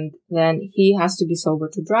 and then he has to be sober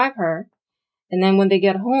to drive her. And then when they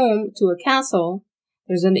get home to a castle,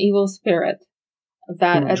 there's an evil spirit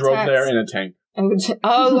that Who drove attacks. there in a tank.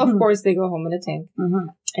 Oh, of course they go home in a tank.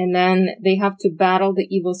 And then they have to battle the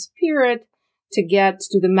evil spirit to get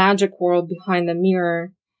to the magic world behind the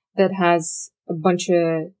mirror that has a bunch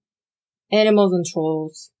of animals and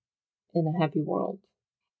trolls in a happy world.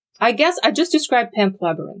 I guess I just described Pan's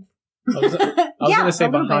Labyrinth. I was Yeah, going to say a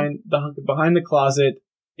little behind the closet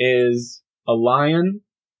is a lion.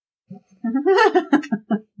 I'm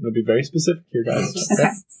going to be very specific here, guys. Okay?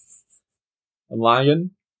 A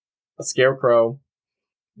lion, a scarecrow,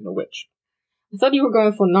 and a witch. I thought you were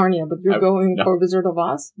going for Narnia, but you're going no. for Wizard of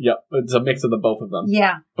Oz? Yep, it's a mix of the both of them.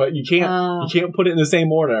 Yeah, But you can't put it in the same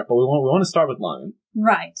order. But we want to start with lion.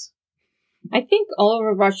 right. I think all of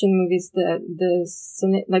the Russian movies, the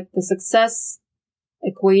success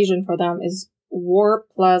equation for them is war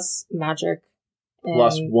plus magic.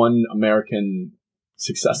 Plus one American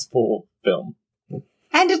successful film.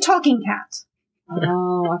 And a talking cat.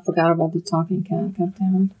 Oh, I forgot about the talking cat. God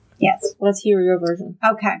damn it. Yes. Let's hear your version.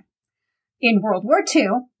 Okay. In World War II,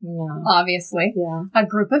 No. obviously, Yeah. a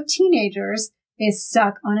group of teenagers is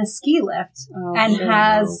stuck on a ski lift Oh, and shit.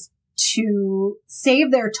 has to save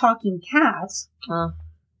their talking cat Oh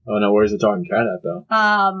no, where's the talking cat at though?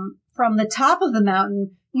 from the top of the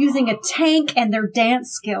mountain using a tank and their dance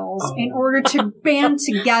skills in order to band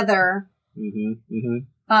together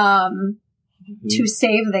to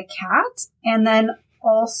save the cat and then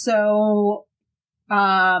also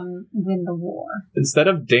win the war. Instead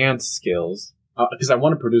of dance skills, because I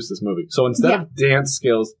want to produce this movie, so instead of dance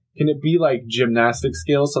skills, can it be like gymnastic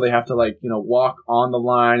skills? So they have to walk on the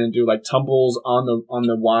line and do like tumbles on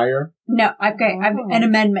the wire. No, okay, I've an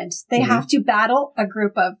amendment. They have to battle a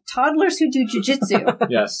group of toddlers who do jujitsu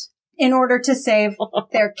Yes. in order to save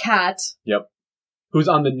their cat. Yep. Who's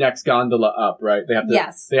on the next gondola up? Right. They have to.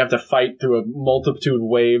 Yes. They have to fight through a multitude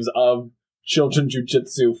waves of children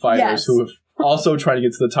jujitsu fighters who have also tried to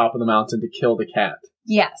get to the top of the mountain to kill the cat.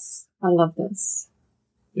 Yes. I love this.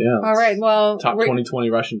 Yeah. All right, well... Top 2020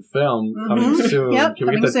 Russian film coming soon. Yep, Can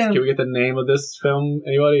we get the name of this film?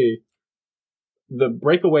 Anybody? The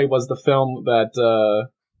Breakaway was the film that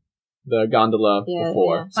the gondola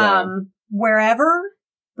before. Yeah. So. Wherever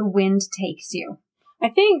the wind takes you. I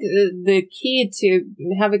think the key to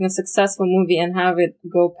having a successful movie and have it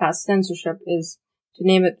go past censorship is to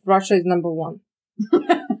name it Russia is number one.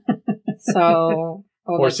 So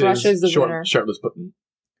Oh, Horses, like Russia is the winner. shirtless Putin.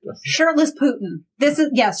 Shirtless Putin. This is,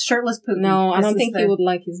 yes, shirtless Putin. No, I This don't is think the- he would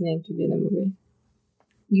like his name to be in the movie.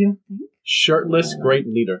 You don't think? Shirtless great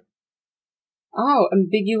leader. Oh,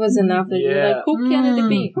 ambiguous enough that you're Yeah. like, who can it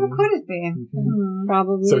be? Who could it be?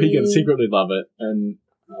 Probably. So he can secretly love it. And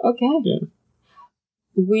Okay. Yeah.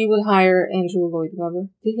 We would hire Andrew Lloyd Webber.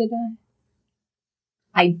 Did he die?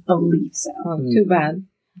 I believe so. Oh, too bad.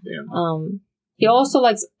 damn. He also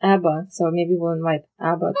likes ABBA, so maybe we'll invite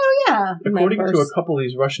ABBA. Oh, yeah. According to a members. couple of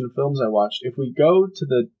these Russian films I watched, if we go to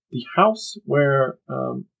the house where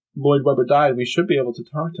Lloyd Webber died, we should be able to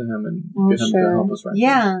talk to him and Oh, get him sure. to help us. Right?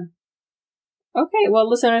 Yeah. Okay, well,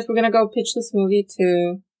 listeners, we're gonna go pitch this movie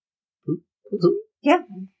to Who? Yeah.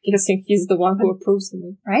 Guessing he's the one who approves the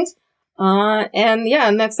movie. Right? And yeah,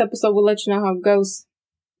 next episode we'll let you know how it goes.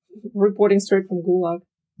 Reporting straight from Gulag.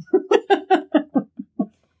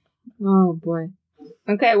 Oh boy.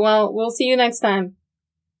 Okay, well, we'll see you next time.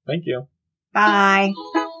 Thank you. Bye.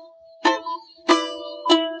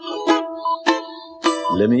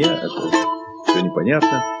 Для меня это все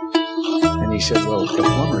непонятно. And he said, well, the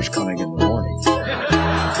plumber's coming in the morning.